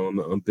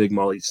a big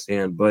Mahle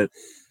stan, but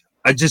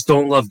I just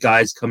don't love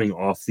guys coming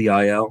off the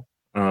IL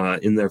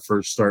in their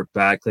first start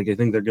back. Like I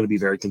think they're going to be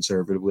very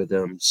conservative with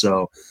him.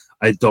 So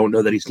I don't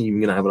know that he's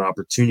even going to have an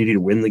opportunity to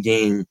win the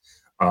game.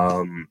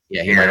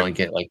 He might only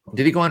get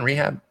did he go on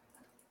rehab?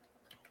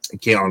 I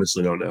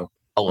honestly don't know.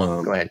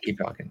 Go ahead, keep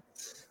talking.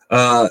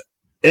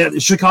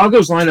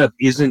 Chicago's lineup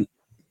isn't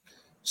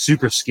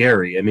super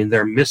scary. I mean,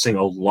 they're missing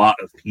a lot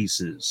of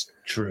pieces.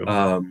 True.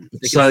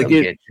 So I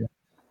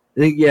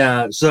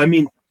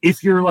mean,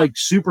 if you're like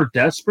super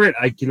desperate,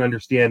 I can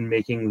understand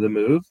making the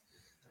move.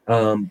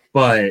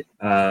 But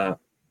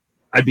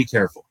I'd be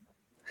careful.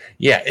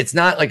 Yeah, it's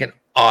not like an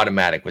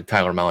automatic with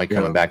Tyler Mahle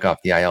coming back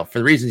off the IL for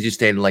the reasons you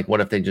stated. Like, what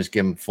if they just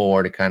give him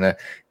 4 to kind of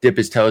dip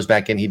his toes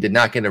back in? He did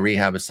not get a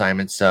rehab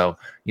assignment, so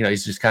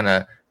he's just kind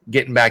of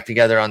getting back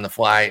together on the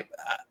fly.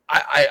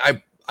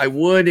 I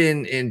would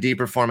in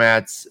deeper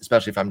formats,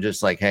 especially if I'm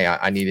just like, hey,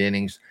 I need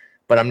innings,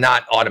 but I'm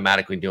not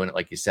automatically doing it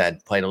like you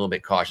said. Play it a little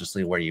bit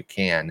cautiously where you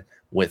can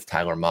with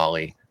Tyler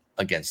Mahle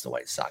against the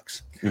White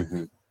Sox.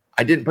 Mm-hmm.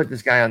 I didn't put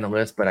this guy on the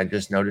list, but I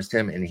just noticed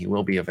him, and he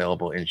will be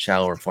available in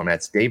shallower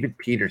formats. David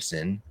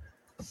Peterson.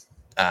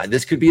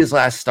 This could be his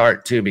last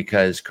start, too,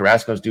 because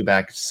Carrasco's due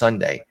back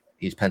Sunday.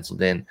 He's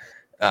penciled in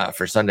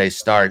for Sunday's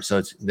start,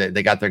 so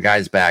they got their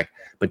guys back.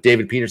 But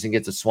David Peterson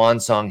gets a swan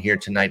song here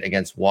tonight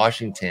against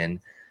Washington.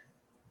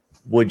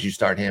 Would you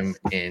start him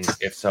in?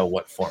 If so,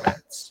 what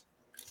formats?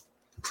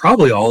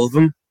 Probably all of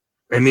them.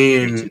 I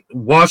mean,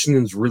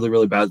 Washington's really,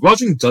 really bad.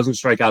 Washington doesn't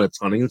strike out a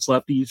ton against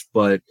lefties,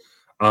 but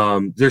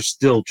they're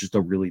still just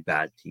a really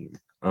bad team.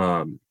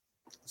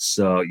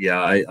 So,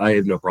 I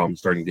have no problem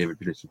starting David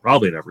Peterson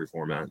probably in every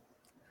format.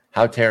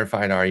 How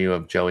terrified are you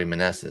of Joey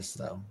Meneses,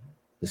 though?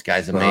 This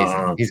guy's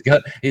amazing.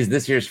 He's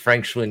this year's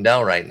Frank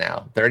Schwindel right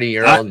now.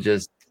 30-year-old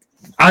just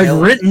I've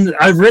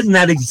written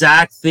that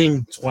exact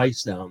thing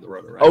twice now on the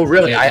road. Oh,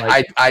 really?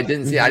 I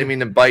didn't see. I didn't mean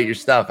to bite your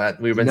stuff.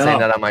 We've been saying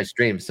that on my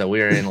stream, so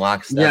we are in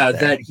lockstep. Yeah,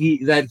 there.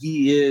 that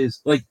he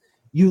is like.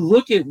 You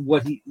look at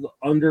what he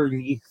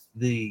underneath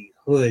the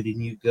hood,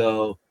 and you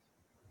go,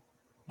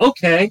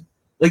 okay,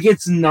 like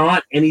it's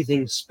not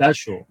anything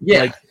special. Yeah,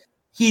 like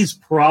he's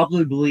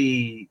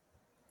probably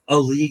a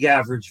league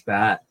average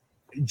bat,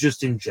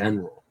 just in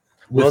general.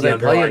 Will they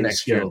play him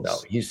next year though?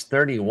 He's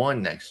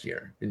 31 next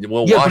year.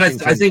 Well, yeah, but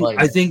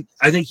I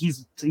think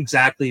he's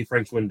exactly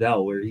Frank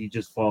Schwindel, where he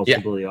just falls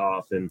completely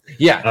off. And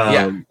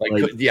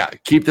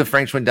keep the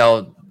Frank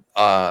Schwindel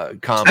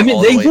comp. I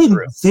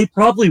mean, they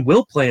probably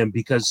will play him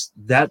because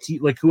that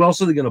like who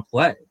else are they going to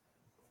play?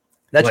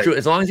 That's true,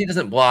 as long as he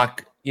doesn't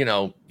block,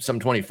 some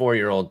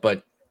 24-year-old.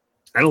 But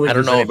I don't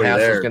know if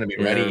Hassell's going to be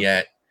ready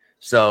yet.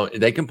 So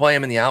they can play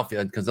him in the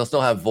outfield because they'll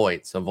still have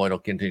Voit. So Voit will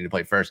continue to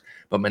play first.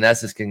 But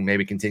Meneses can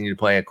maybe continue to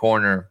play a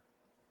corner.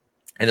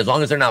 And as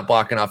long as they're not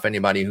blocking off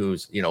anybody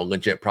who's,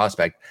 legit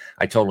prospect,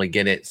 I totally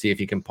get it. See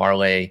if you can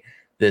parlay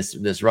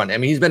this run. I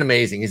mean, he's been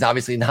amazing. He's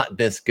obviously not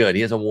this good.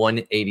 He has a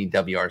 180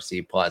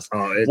 WRC plus.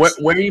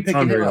 Where are you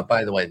picking him up,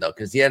 by the way, though?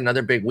 Because he had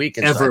another big week.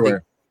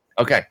 Everywhere.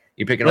 Okay.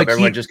 You picking up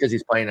everyone just because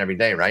he's playing every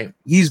day, right?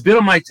 He's been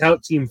on my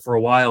tout team for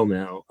a while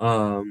now.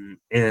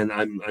 And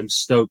I'm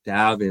stoked to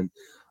have him.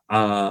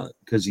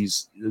 Because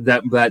he's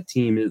that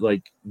team is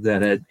like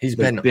that had he's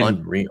been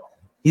unreal.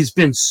 He's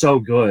been so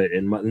good,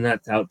 and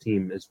that tout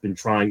team has been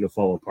trying to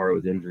fall apart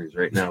with injuries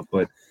right now.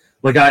 But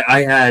like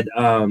I had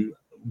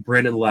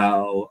Brandon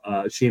Lau,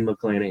 Shane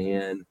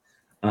McClanahan,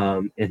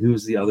 and who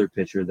was the other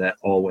pitcher that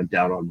all went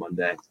down on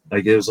Monday?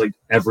 Like it was like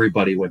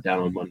everybody went down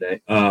on Monday.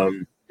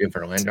 You have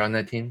Verlander on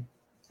that team?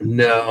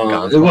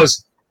 No, it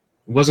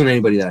wasn't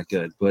anybody that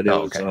good, but it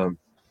was. Okay.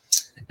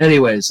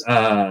 Anyways,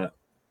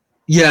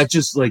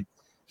 just like.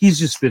 He's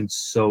just been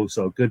so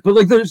good, but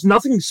like there's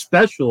nothing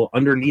special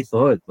underneath the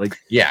hood. Like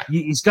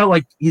he's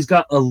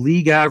got a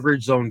league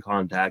average zone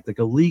contact, like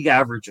a league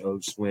average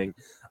O swing.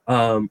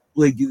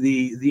 Like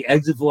the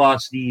exit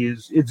velocity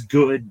it's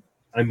good.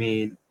 I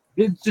mean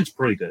it's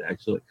pretty good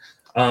actually.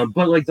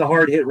 But like the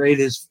hard hit rate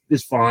is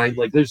fine.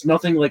 Like there's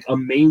nothing like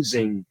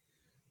amazing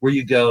where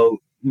you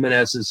go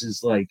Meneses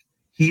is like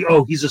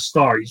he's a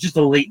star. He's just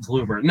a late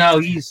bloomer. No,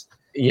 he's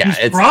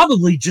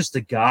probably just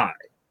a guy.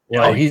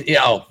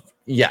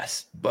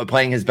 Yes, but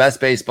playing his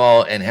best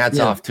baseball, and hats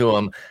off to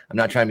him. I'm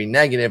not trying to be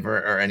negative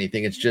or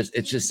anything. It's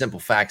just simple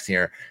facts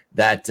here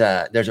that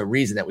there's a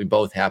reason that we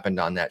both happened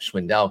on that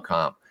Schwindel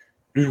comp.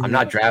 Mm-hmm. I'm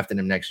not drafting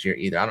him next year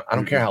either. I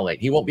don't care how late.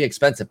 He won't be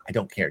expensive. I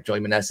don't care. Joey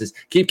Meneses,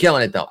 keep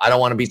killing it though. I don't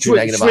want to be too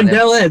negative on him.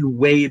 Schwindel had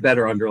way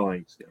better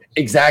underlying skills.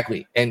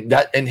 Exactly, and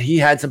he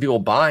had some people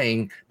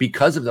buying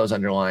because of those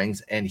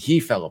underlyings, and he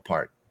fell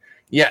apart.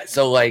 Yeah,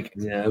 so it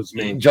was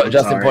me.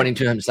 Justin pointing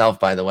to himself,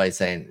 by the way,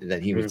 saying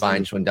that he was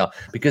buying Schwindel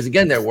because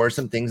again, there were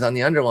some things on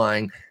the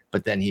underlying,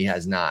 but then he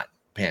has not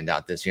panned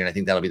out this year, and I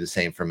think that'll be the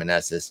same for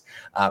Meneses.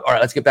 All right,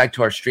 let's get back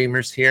to our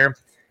streamers here.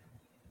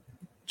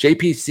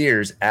 JP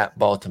Sears at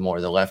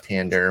Baltimore, the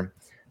left-hander.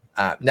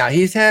 Now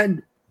he's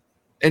had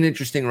an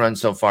interesting run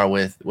so far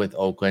with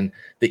Oakland.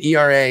 The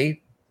ERA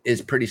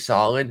is pretty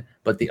solid,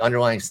 but the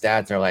underlying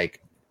stats are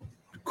like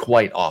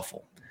quite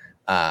awful.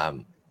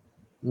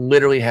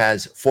 Literally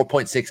has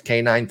 4.6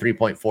 K9,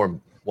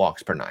 3.4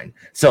 walks per 9.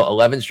 So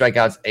 11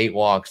 strikeouts, 8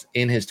 walks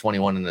in his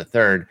 21 and a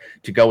third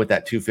to go with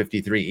that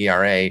 2.53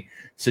 ERA,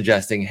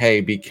 suggesting,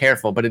 hey, be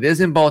careful. But it is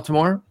in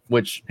Baltimore,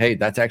 which, hey,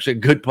 that's actually a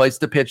good place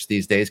to pitch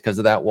these days because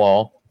of that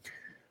wall.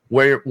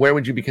 Where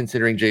would you be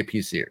considering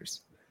JP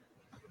Sears?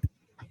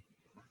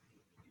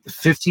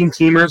 15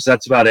 teamers,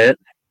 that's about it.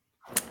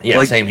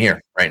 Yeah, same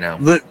here right now.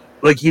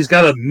 Like he's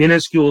got a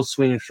minuscule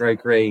swing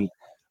strike rate.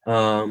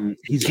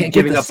 He can't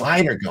get the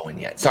slider going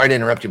yet. Sorry to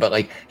interrupt you, but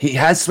like he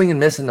has swing and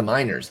miss in the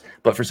minors,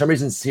 but for some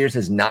reason Sears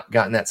has not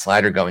gotten that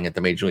slider going at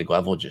the major league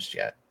level just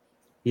yet.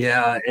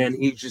 Yeah, and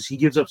he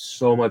gives up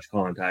so much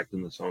contact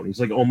in the zone. He's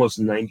like almost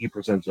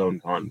 90% zone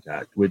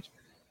contact, which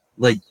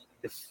like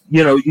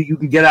you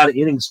can get out of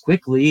innings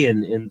quickly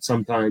and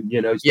sometimes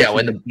when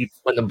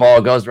the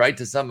ball goes right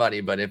to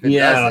somebody, but if it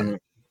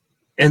doesn't,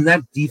 and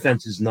that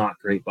defense is not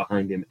great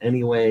behind him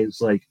anyways.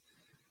 Like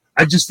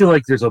I just feel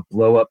like there's a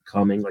blow up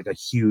coming, like a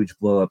huge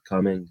blow up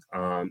coming,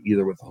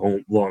 either with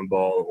a long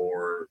ball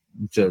or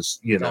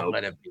just Don't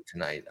let it be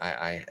tonight.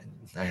 I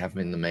have him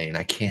in the main.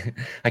 I can't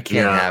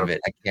have it.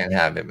 I can't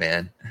have it,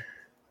 man.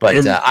 But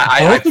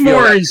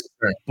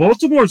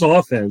Baltimore's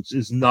offense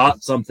is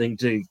not something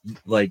to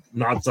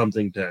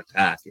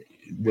attack.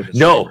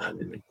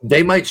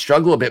 They might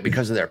struggle a bit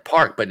because of their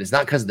park, but it's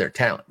not because of their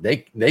talent.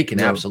 They can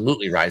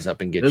absolutely rise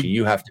up and get you.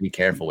 You have to be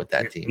careful with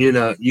that team.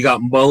 You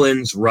got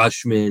Mullins,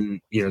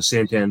 Rushman.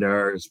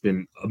 Santander has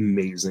been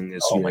amazing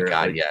this year. Oh my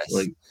God, yes.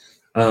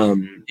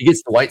 He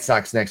gets the White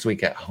Sox next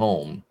week at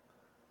home.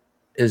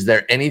 Is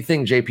there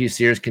anything JP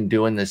Sears can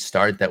do in this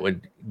start that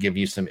would give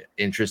you some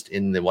interest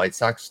in the White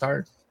Sox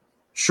start?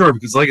 Sure,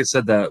 because like I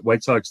said, that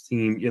White Sox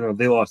team,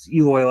 they lost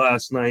Eloy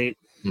last night.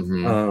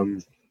 Mm-hmm.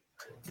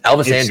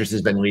 Elvis Andrus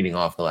has been leading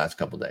off the last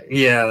couple days.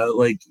 Yeah,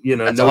 like,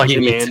 That's no all you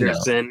Tim need to know.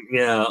 Anderson.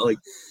 Yeah, like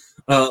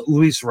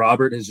Luis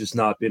Robert has just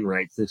not been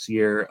right this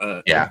year.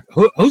 Yeah.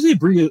 Jose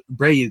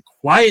Abreu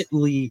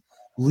quietly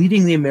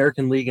leading the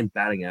American League in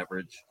batting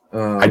average.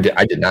 I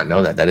did not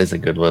know that. That is a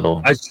good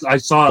little I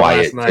saw it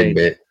quiet last night.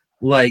 tidbit.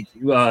 Like,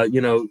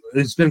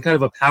 it's been kind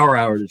of a power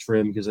outage for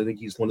him because I think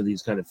he's one of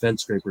these kind of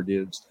fence scraper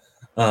dudes,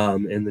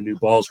 and the new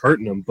ball's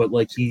hurting him. But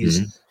like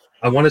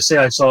I want to say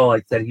I saw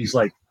like that he's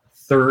like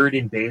third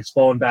in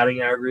baseball in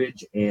batting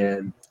average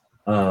and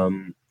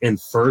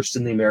first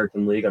in the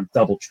American League. I'm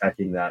double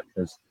checking that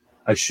because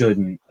I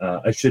shouldn't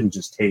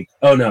just take.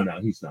 Oh no,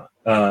 he's not.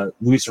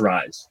 Luis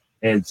Ariz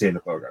and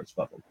Xander Bogaerts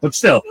above him, but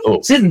still,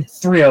 it's hitting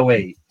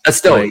 308. That's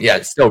still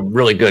it's still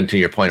really good to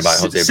your point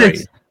about Jose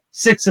Abreu.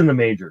 Six in the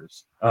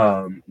majors.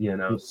 So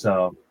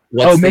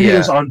maybe it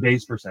was on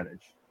base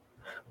percentage.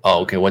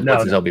 Oh, okay. What's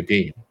his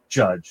OBP?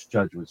 Judge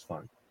was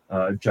fun.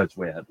 Judge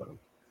way ahead of him.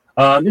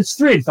 It's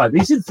 385.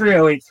 He's in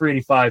 308,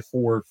 385,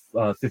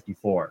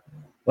 454.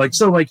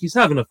 He's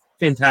having a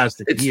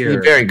fantastic year.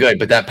 It's very good,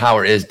 but that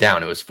power is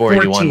down. It was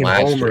 481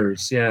 last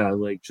homers, year.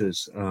 Yeah,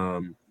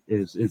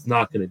 is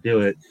not going to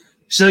do it.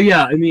 So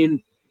yeah, I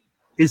mean,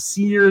 his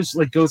Sears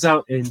goes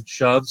out and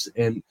shoves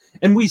and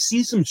we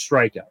see some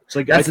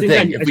strikeouts. That's the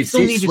thing. If we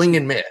see swing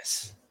and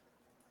miss,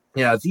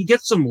 yeah, if he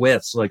gets some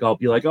whiffs, I'll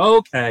be like, oh,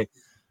 okay,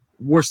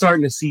 we're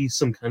starting to see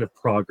some kind of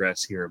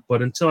progress here.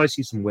 But until I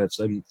see some whiffs,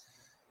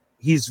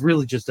 he's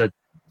really just a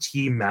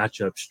team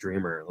matchup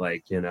streamer,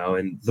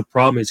 and the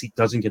problem is he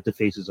doesn't get to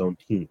face his own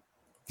team.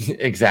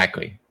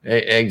 Exactly.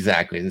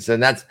 And so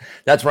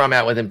that's where I'm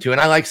at with him too.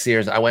 And I like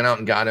Sears. I went out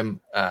and got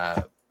him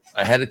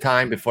ahead of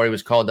time before he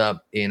was called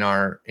up in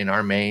our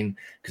main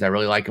because I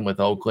really like him with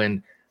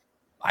Oakland.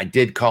 I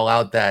did call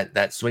out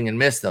that swing and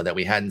miss though that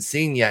we hadn't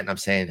seen yet, and I'm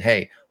saying,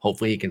 hey,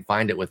 hopefully he can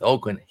find it with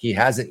Oakland. He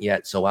hasn't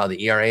yet. So while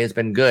the ERA has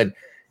been good,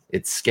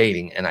 it's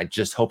skating, and I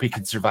just hope he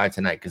can survive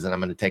tonight because then I'm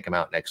going to take him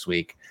out next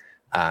week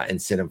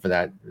and sit him for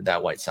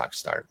that White Sox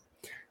start.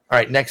 All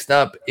right, next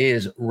up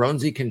is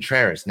Roansy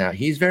Contreras. Now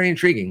he's very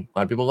intriguing. A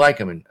lot of people like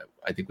him, and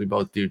I think we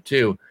both do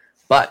too.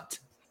 But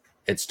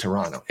it's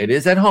Toronto. It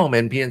is at home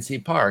in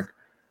PNC Park.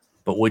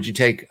 But would you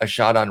take a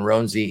shot on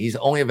Roansy? He's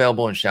only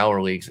available in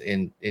shallower leagues.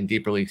 In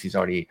deeper leagues, he's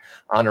already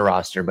on a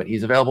roster, but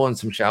he's available in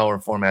some shallower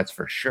formats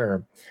for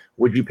sure.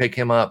 Would you pick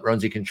him up,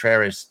 Roansy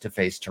Contreras, to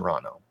face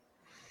Toronto?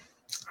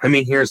 I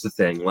mean, here's the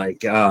thing.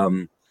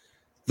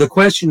 The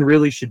question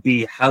really should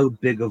be, how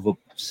big of a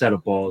set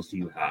of balls do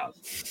you have?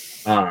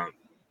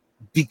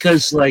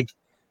 Because,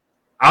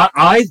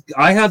 I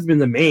have him in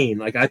the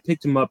main. I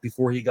picked him up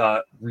before he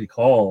got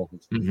recalled,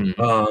 and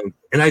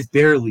I've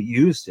barely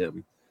used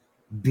him.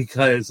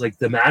 Because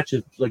the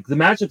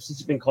matchup since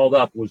he's been called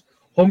up was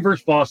home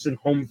versus Boston,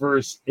 home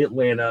versus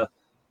Atlanta,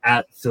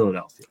 at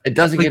Philadelphia. It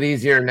doesn't get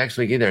easier next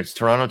week either. It's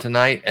Toronto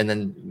tonight and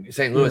then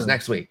St. Louis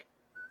next week.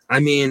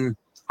 I mean,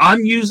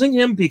 I'm using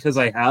him because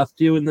I have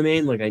to in the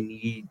main. I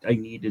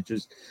need to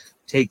just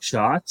take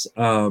shots.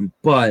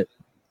 But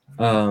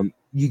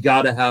you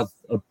got to have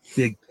a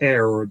big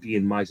pair or be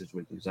in my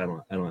situation because I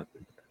don't have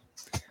big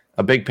pairs.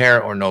 A big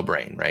pair or no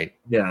brain, right?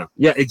 Yeah,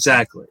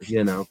 exactly.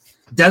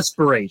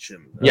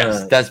 Desperation.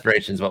 Yes,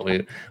 desperation is what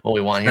we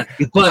want here.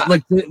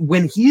 But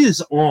when he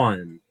is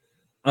on,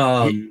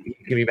 he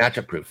can be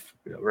matchup proof.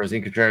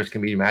 Roansy Contreras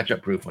can be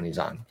matchup proof when he's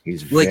on.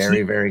 He's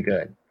very, very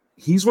good.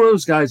 He's one of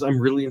those guys I'm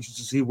really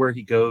interested to see where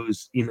he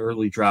goes in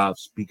early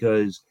drafts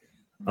because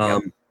I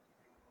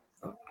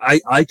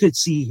could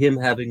see him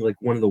having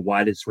one of the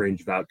widest range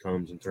of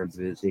outcomes in terms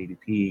of his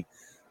ADP.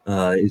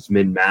 Is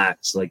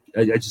min-max. I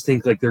just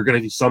think there are going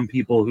to be some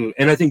people who,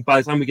 and I think by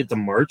the time we get to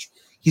March,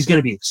 he's going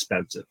to be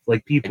expensive.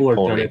 People are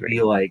going to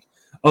be like,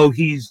 oh,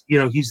 he's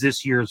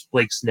this year's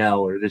Blake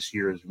Snell or this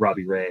year's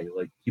Robbie Ray.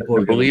 People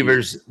are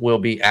believers will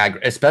be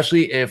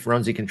especially if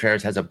Roansy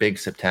Contreras has a big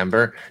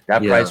September.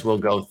 That price will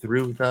go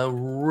through the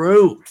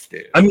roof,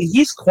 dude. I mean,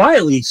 he's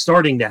quietly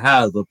starting to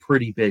have a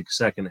pretty big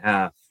second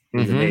half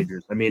in the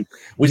majors. I mean,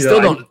 we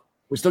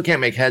still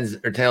can't make heads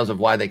or tails of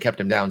why they kept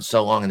him down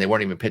so long and they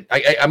weren't even pitch.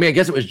 I mean, I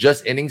guess it was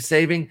just innings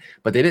saving,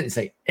 but they didn't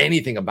say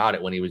anything about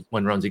it when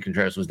Roansy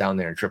Contreras was down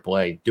there in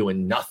AAA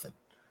doing nothing.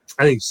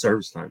 I think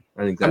service time.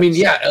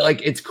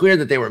 It's clear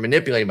that they were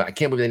manipulating, but I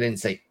can't believe they didn't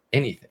say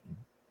anything.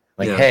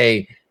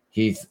 Hey,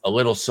 he's a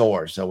little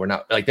sore, so we're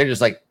not they're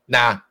just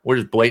nah, we're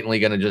just blatantly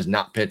gonna just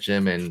not pitch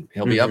him and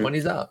he'll be up when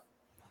he's up.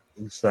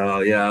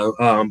 So yeah,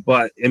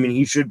 but I mean,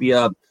 he should be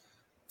up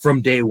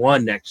from day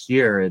one next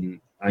year, and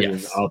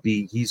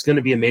he's going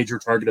to be a major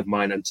target of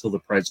mine until the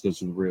price goes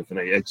through the roof, and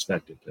I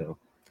expect it to.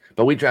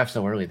 But we draft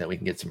so early that we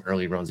can get some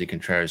early Roansy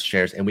Contreras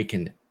shares, and we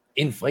can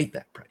inflate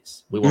that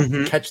price. We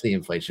will catch the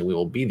inflation. We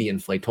will be the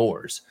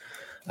inflators.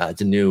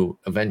 It's a new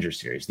Avengers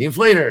series, the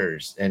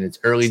Inflators, and it's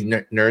early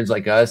nerds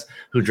like us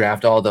who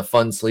draft all the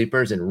fun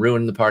sleepers and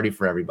ruin the party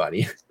for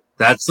everybody.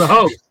 That's the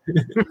hope.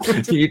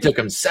 You took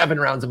them 7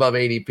 rounds above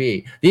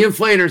ADP. The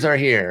Inflators are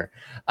here.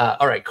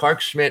 All right,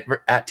 Clark Schmidt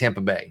at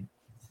Tampa Bay.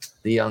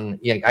 the young.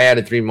 Yeah, I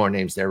added 3 more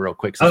names there real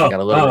quick, so we got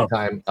a little bit of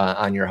time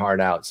on your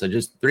heart out. So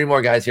just 3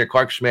 more guys here: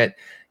 Clark Schmidt,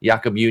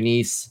 Jakob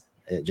Junis,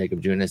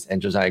 Jacob Junis,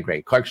 and Josiah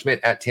Gray. Clark Schmidt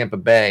at Tampa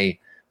Bay.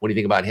 What do you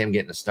think about him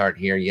getting a start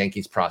here?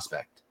 Yankees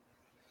prospect.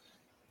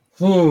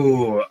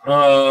 Oh,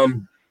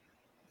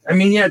 I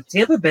mean, yeah,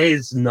 Tampa Bay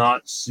is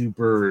not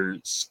super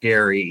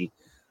scary,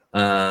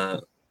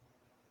 but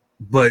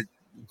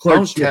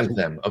Don't tempt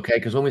them, okay?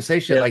 Because when we say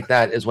shit like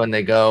that is when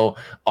they go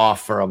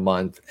off for a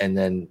month and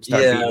then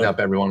start beating up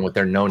everyone with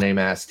their no-name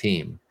ass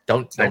team.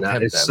 Don't tempt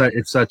them.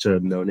 It's such a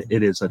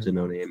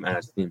no-name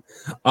ass team.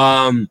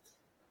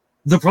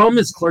 The problem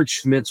is Clark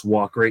Schmidt's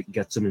walk rate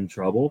gets him in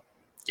trouble.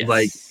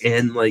 Yes.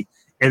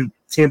 And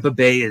Tampa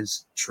Bay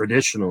is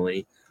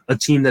traditionally a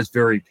team that's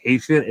very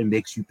patient and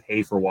makes you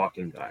pay for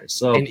walking guys.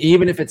 So, and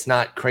even if it's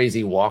not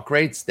crazy walk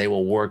rates, they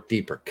will work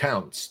deeper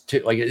counts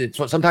too. Like it's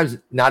sometimes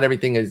not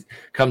everything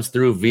comes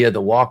through via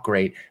the walk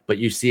rate, but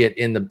you see it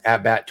in the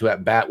at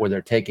bat where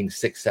they're taking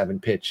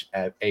 6-7 pitch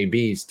at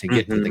ABs to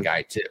get to the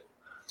guy too.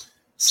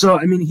 So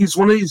I mean, he's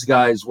one of these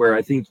guys where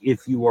I think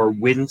if you are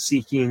win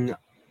seeking,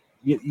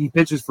 he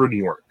pitches for New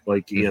York.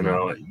 Like you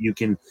know, you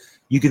can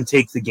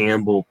take the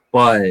gamble,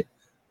 but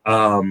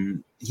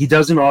he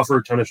doesn't offer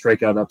a ton of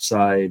strikeout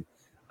upside,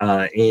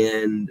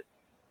 and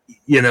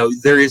you know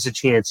there is a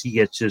chance he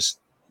gets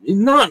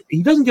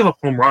he doesn't give up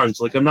home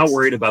runs. Like I'm not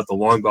worried about the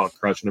long ball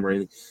crushing him or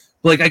anything.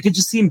 But, like I could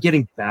just see him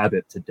getting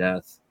BABIP to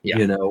death,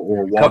 you know,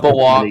 or couple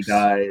walks,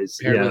 guys,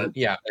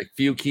 like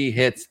few key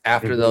hits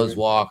after those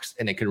walks,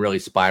 and it can really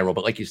spiral.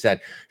 But like you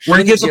said, where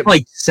he gives up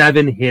like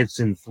 7 hits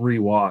and 3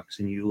 walks,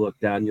 and you look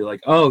down, you're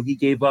like, oh, he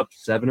gave up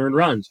 7 earned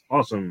runs,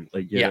 awesome,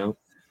 like you know,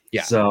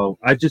 So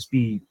I'd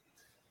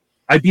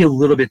be a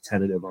little bit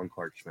tentative on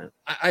Clark Schmidt.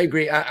 I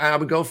agree. I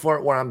would go for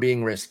it where I'm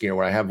being riskier,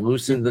 where I have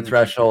loosened the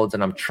thresholds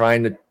and I'm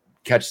trying to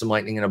catch some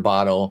lightning in a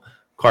bottle.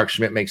 Clark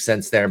Schmidt makes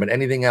sense there, but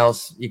anything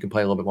else, you can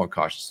play a little bit more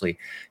cautiously.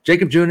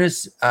 Jacob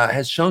Junis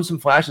has shown some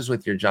flashes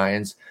with your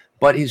Giants,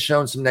 but he's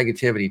shown some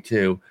negativity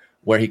too,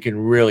 where he can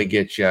really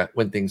get you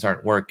when things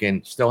aren't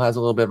working. Still has a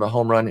little bit of a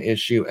home run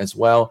issue as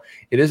well.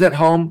 It is at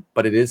home,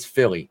 but it is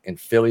Philly, and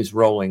Philly's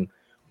rolling.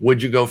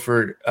 Would you go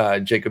for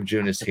Jacob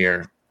Junis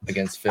here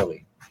against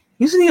Philly?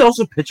 Isn't he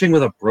also pitching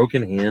with a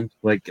broken hand?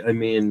 Like, I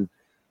mean,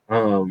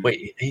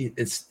 wait,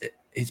 he's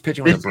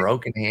pitching with a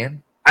broken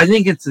hand. I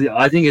think it's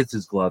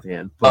his glove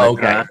hand. But,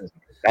 okay,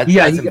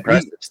 that's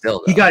impressive.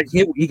 Still, though.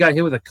 He got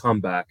hit with a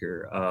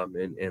comebacker,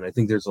 and I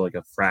think there's like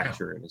a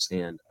fracture in his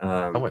hand.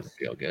 That wouldn't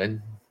feel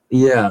good.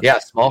 Yeah,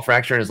 small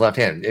fracture in his left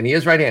hand, and he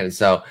is right-handed.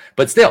 So,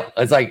 but still,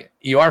 it's like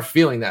you are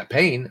feeling that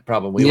pain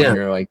probably when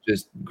you're like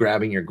just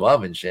grabbing your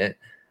glove and shit.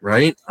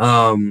 Right.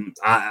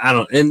 I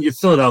don't. And you're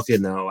Philadelphia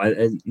now.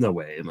 No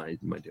way am I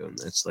doing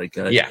this. Like,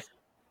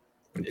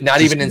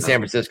 not even in San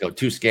Francisco.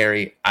 Too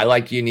scary. I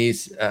like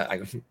Junis.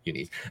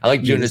 I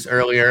like Junis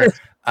earlier,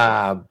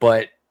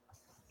 but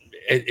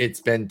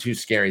it's been too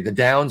scary. The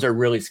downs are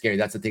really scary.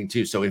 That's the thing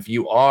too. So if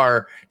you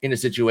are in a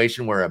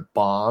situation where a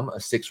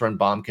 6-run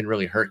bomb can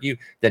really hurt you,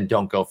 then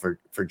don't go for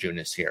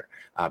Junis here.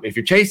 If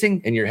you're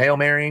chasing and you're Hail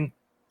Marying,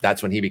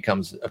 that's when he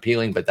becomes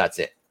appealing. But that's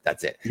it.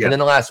 Yeah. And then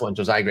the last one,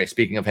 Josiah Gray.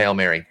 Speaking of Hail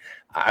Mary,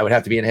 I would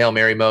have to be in Hail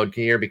Mary mode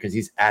here because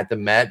he's at the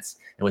Mets,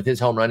 and with his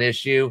home run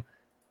issue,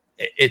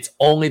 it's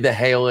only the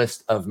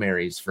hailest of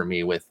Marys for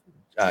me with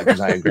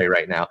Josiah Gray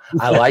right now.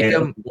 I like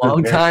him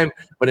long time,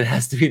 but it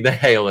has to be the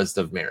hailest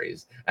of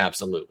Marys.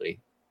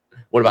 Absolutely.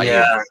 What about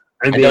you?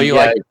 I know you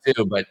like it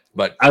too, but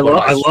I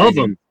love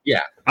him.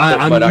 Yeah,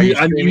 but are you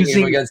streaming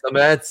him against the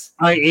Mets?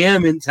 I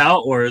am in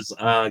Tout Wars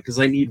because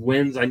I need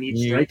wins. I need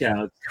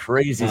strikeouts.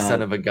 Crazy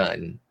son of a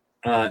gun.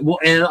 Well,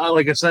 and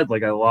like I said,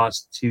 like I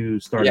lost 2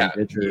 starting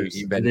pitchers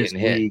you've been this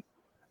week.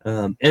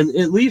 And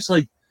at least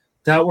like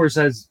Tout Wars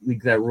has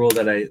like that rule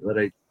that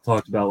I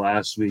talked about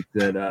last week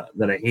that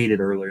I hated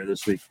earlier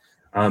this week.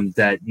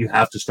 That you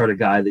have to start a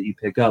guy that you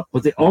pick up,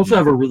 but they also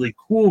have a really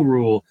cool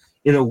rule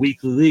in a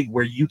weekly league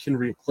where you can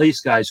replace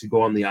guys who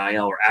go on the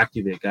IL or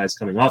activate guys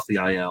coming off the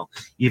IL,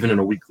 even in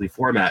a weekly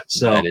format.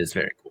 So that is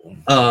very cool.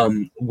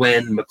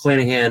 When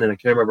McClanahan and I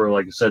can't remember,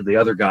 like I said, the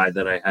other guy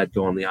that I had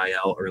go on the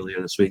IL earlier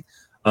this week.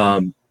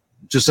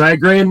 Josiah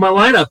Gray in my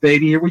lineup,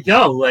 baby. Here we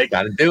go. Like,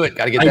 gotta do it.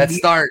 Gotta get that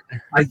start.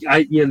 I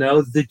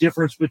the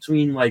difference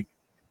between like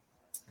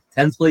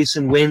 10th place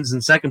in wins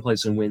and 2nd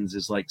place in wins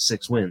is like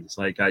 6 wins.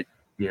 Like I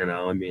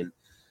mean,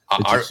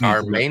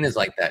 our main is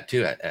like that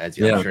too. As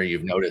I'm sure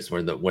you've noticed,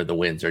 where the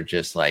wins are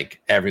just like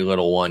every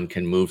little one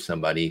can move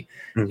somebody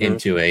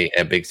into a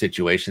big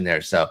situation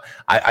there. So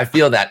I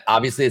feel that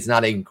obviously it's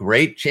not a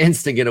great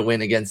chance to get a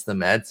win against the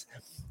Mets.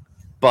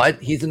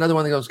 But he's another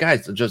one of those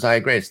guys. So Josiah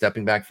Gray,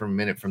 stepping back for a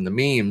minute from the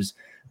memes.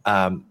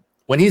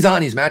 When he's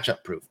on, he's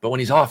matchup proof. But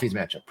when he's off, he's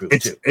matchup proof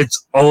too.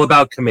 It's all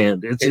about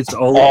command. It's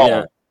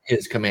all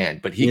his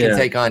command. But he can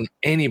take on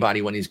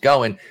anybody when he's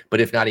going. But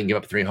if not, he can give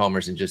up 3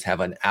 homers and just have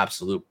an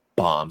absolute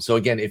bomb. So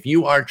again, if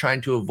you are trying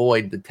to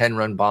avoid the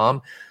 10-run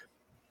bomb,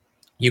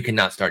 you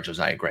cannot start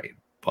Josiah Gray.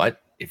 But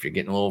if you're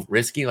getting a little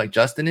risky like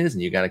Justin is,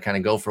 and you got to kind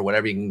of go for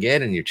whatever you can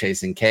get, and you're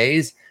chasing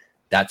Ks,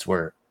 that's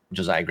where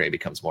Josiah Gray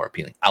becomes more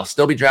appealing. I'll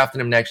still be drafting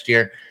him next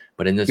year,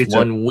 But in this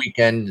one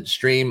weekend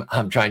stream,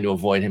 I'm trying to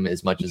avoid him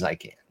as much as I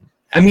can.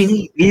 I mean,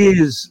 he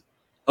is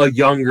a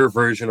younger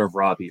version of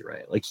Robbie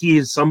Ray. Like, he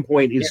at some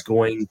point is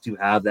going to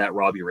have that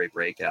Robbie Ray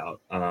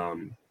breakout.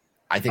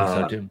 I think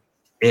so too.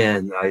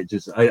 And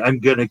I'm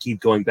gonna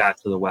keep going back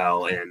to the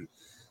well and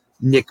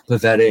Nick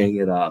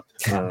Pavetting it up.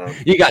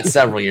 You got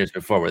several years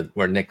before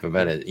where Nick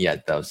Pavetta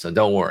yet though, so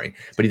don't worry.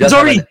 But he's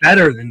already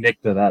better than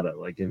Nick Pavetta.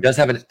 Like, he does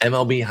have an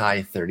MLB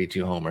high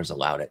 32 homers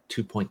allowed at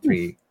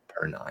 2.3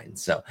 per 9.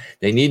 So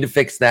they need to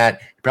fix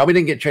that. He probably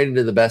didn't get traded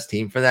to the best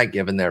team for that,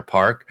 given their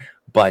park.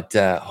 But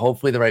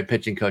hopefully the right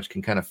pitching coach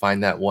can kind of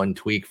find that one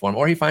tweak for him,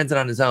 or he finds it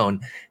on his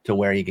own to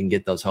where he can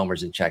get those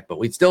homers in check. But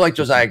we'd still like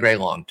Josiah Gray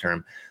long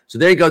term. So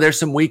there you go. There's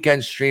some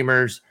weekend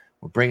streamers.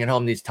 We're bringing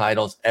home these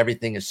titles.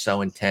 Everything is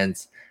so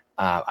intense.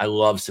 I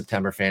love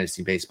September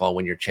fantasy baseball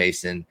when you're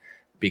chasing,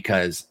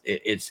 because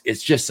it's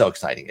just so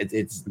exciting.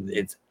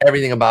 It's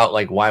everything about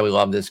like why we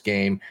love this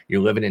game. You're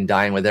living and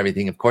dying with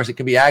everything. Of course, it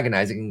can be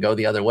agonizing. It can go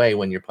the other way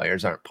when your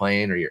players aren't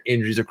playing or your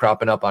injuries are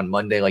cropping up on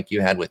Monday, like you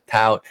had with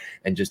Tout,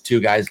 and just two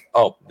guys.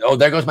 Oh,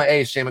 there goes my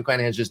ace. Shane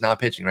McClanahan's just not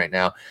pitching right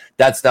now.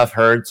 That stuff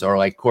hurts. Or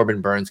like Corbin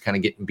Burns kind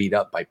of getting beat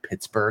up by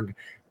Pittsburgh,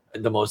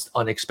 the most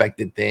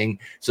unexpected thing.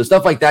 So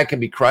stuff like that can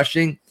be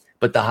crushing,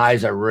 but the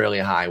highs are really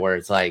high where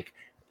it's like,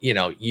 you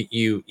know,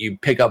 you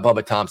pick up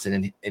Bubba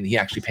Thompson and he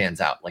actually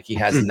pans out. Like, he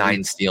has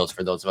 9 steals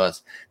for those of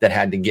us that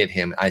had to get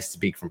him. I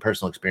speak from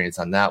personal experience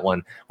on that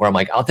one, where I'm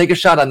like, I'll take a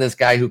shot on this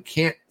guy who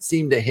can't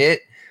seem to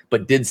hit,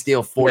 but did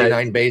steal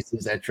 49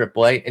 bases at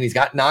AAA. And he's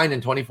got 9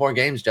 in 24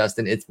 games,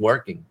 Justin. It's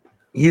working.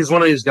 He's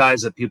one of these guys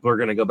that people are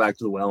going to go back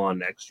to the well on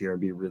next year and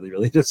be really,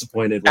 really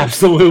disappointed with.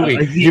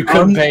 Absolutely. You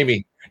couldn't pay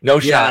me. No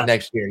shot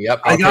next year.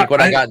 Yep. I'll take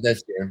what I got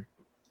this year.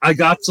 I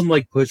got some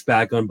like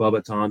pushback on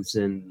Bubba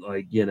Thompson,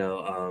 like, you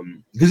know,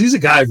 because he's a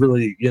guy I've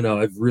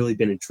really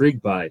been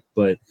intrigued by,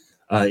 but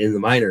in the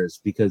minors,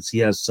 because he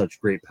has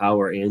such great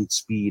power and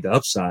speed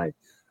upside.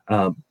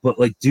 But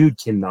like, dude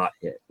cannot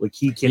hit. Like,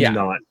 he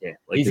cannot hit.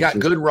 Like, he's got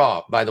good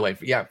raw, by the way.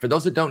 For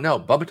those that don't know,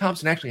 Bubba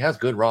Thompson actually has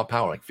good raw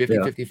power, like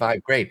 50,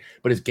 55, great.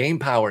 But his game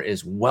power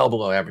is well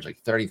below average, like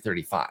 30,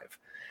 35.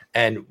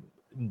 And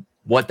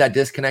what that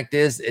disconnect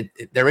is,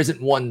 there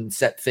isn't one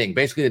set thing.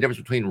 Basically, the difference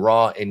between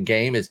raw and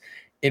game is,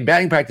 in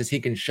batting practice, he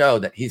can show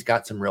that he's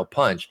got some real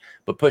punch,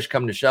 but push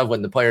come to shove,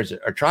 when the players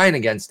are trying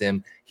against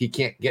him, he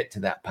can't get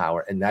to that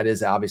power. And that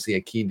is obviously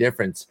a key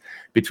difference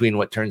between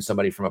what turns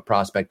somebody from a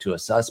prospect to a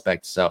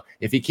suspect. So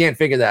if he can't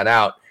figure that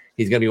out,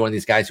 he's going to be one of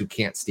these guys who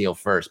can't steal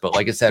first. But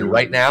like I said,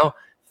 right now,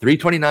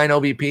 329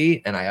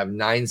 OBP, and I have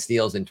 9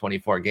 steals in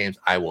 24 games.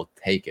 I will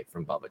take it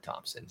from Bubba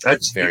Thompson.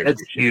 That's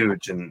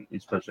huge, and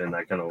especially in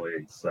that kind of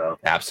league. So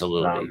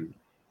absolutely.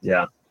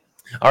 Yeah.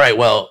 All right.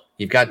 Well,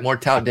 you've got more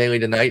Tout Daily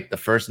tonight. The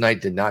first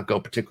night did not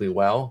go particularly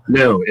well.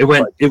 No, it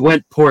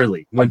went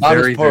poorly. It went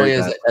very, as poorly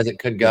as it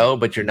could go,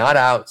 but you're not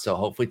out. So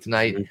hopefully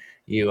tonight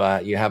you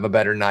have a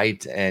better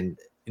night. And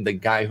the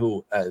guy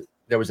who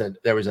there was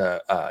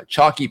a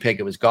chalky pick.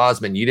 It was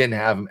Gosman. You didn't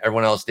have him.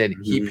 Everyone else did.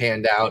 He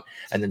panned out.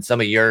 And then some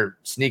of your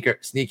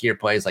sneakier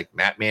plays like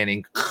Matt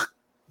Manning,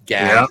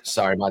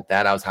 sorry about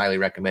that. I was highly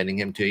recommending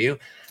him to you.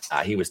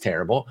 He was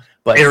terrible.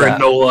 But Aaron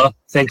Nola,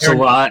 thanks a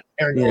lot.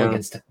 Aaron Nola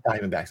against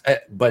Diamondbacks.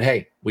 But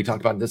hey, we talked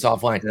about this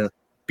offline. Yeah.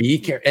 Be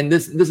careful. And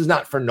this is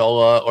not for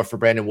Nola or for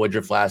Brandon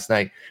Woodruff last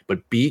night,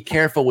 but be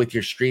careful with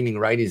your streaming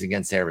righties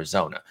against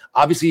Arizona.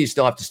 Obviously, you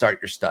still have to start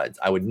your studs.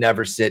 I would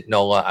never sit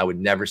Nola. I would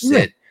never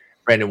sit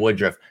Brandon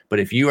Woodruff. But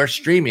if you are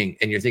streaming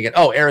and you're thinking,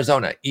 oh,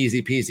 Arizona,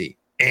 easy peasy,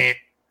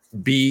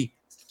 be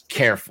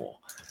careful.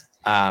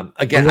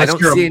 Again, unless I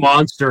don't you're see a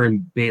monster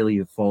and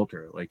Bailey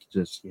Falter, like,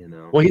 just, you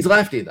know. Well, he's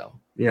lefty though.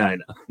 Yeah, I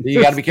know.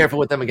 You got to be careful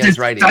with them against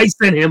righties.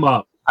 Dicing him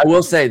up. I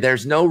will say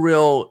there's no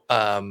real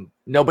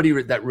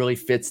nobody that really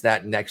fits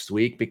that next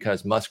week,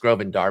 because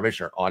Musgrove and Darvish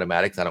are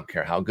automatics. I don't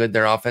care how good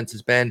their offense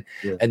has been.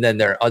 Yeah. And then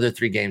their other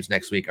 3 games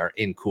next week are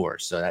in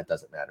Coors, so that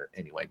doesn't matter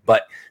anyway.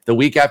 But the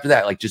week after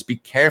that, like, just be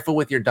careful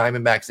with your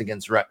Diamondbacks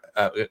against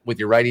with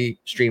your righty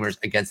streamers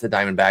against the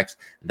Diamondbacks.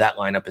 That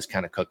lineup is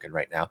kind of cooking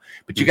right now.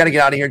 But you got to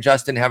get out of here,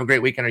 Justin. Have a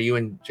great weekend. Are you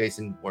and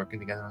Jason working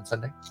together on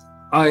Sunday?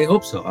 I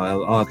hope so.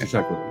 I'll have to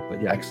check with him.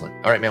 But yeah, excellent.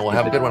 All right, man. Well,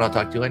 have a good one. I'll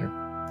talk to you later.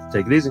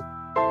 Take it easy.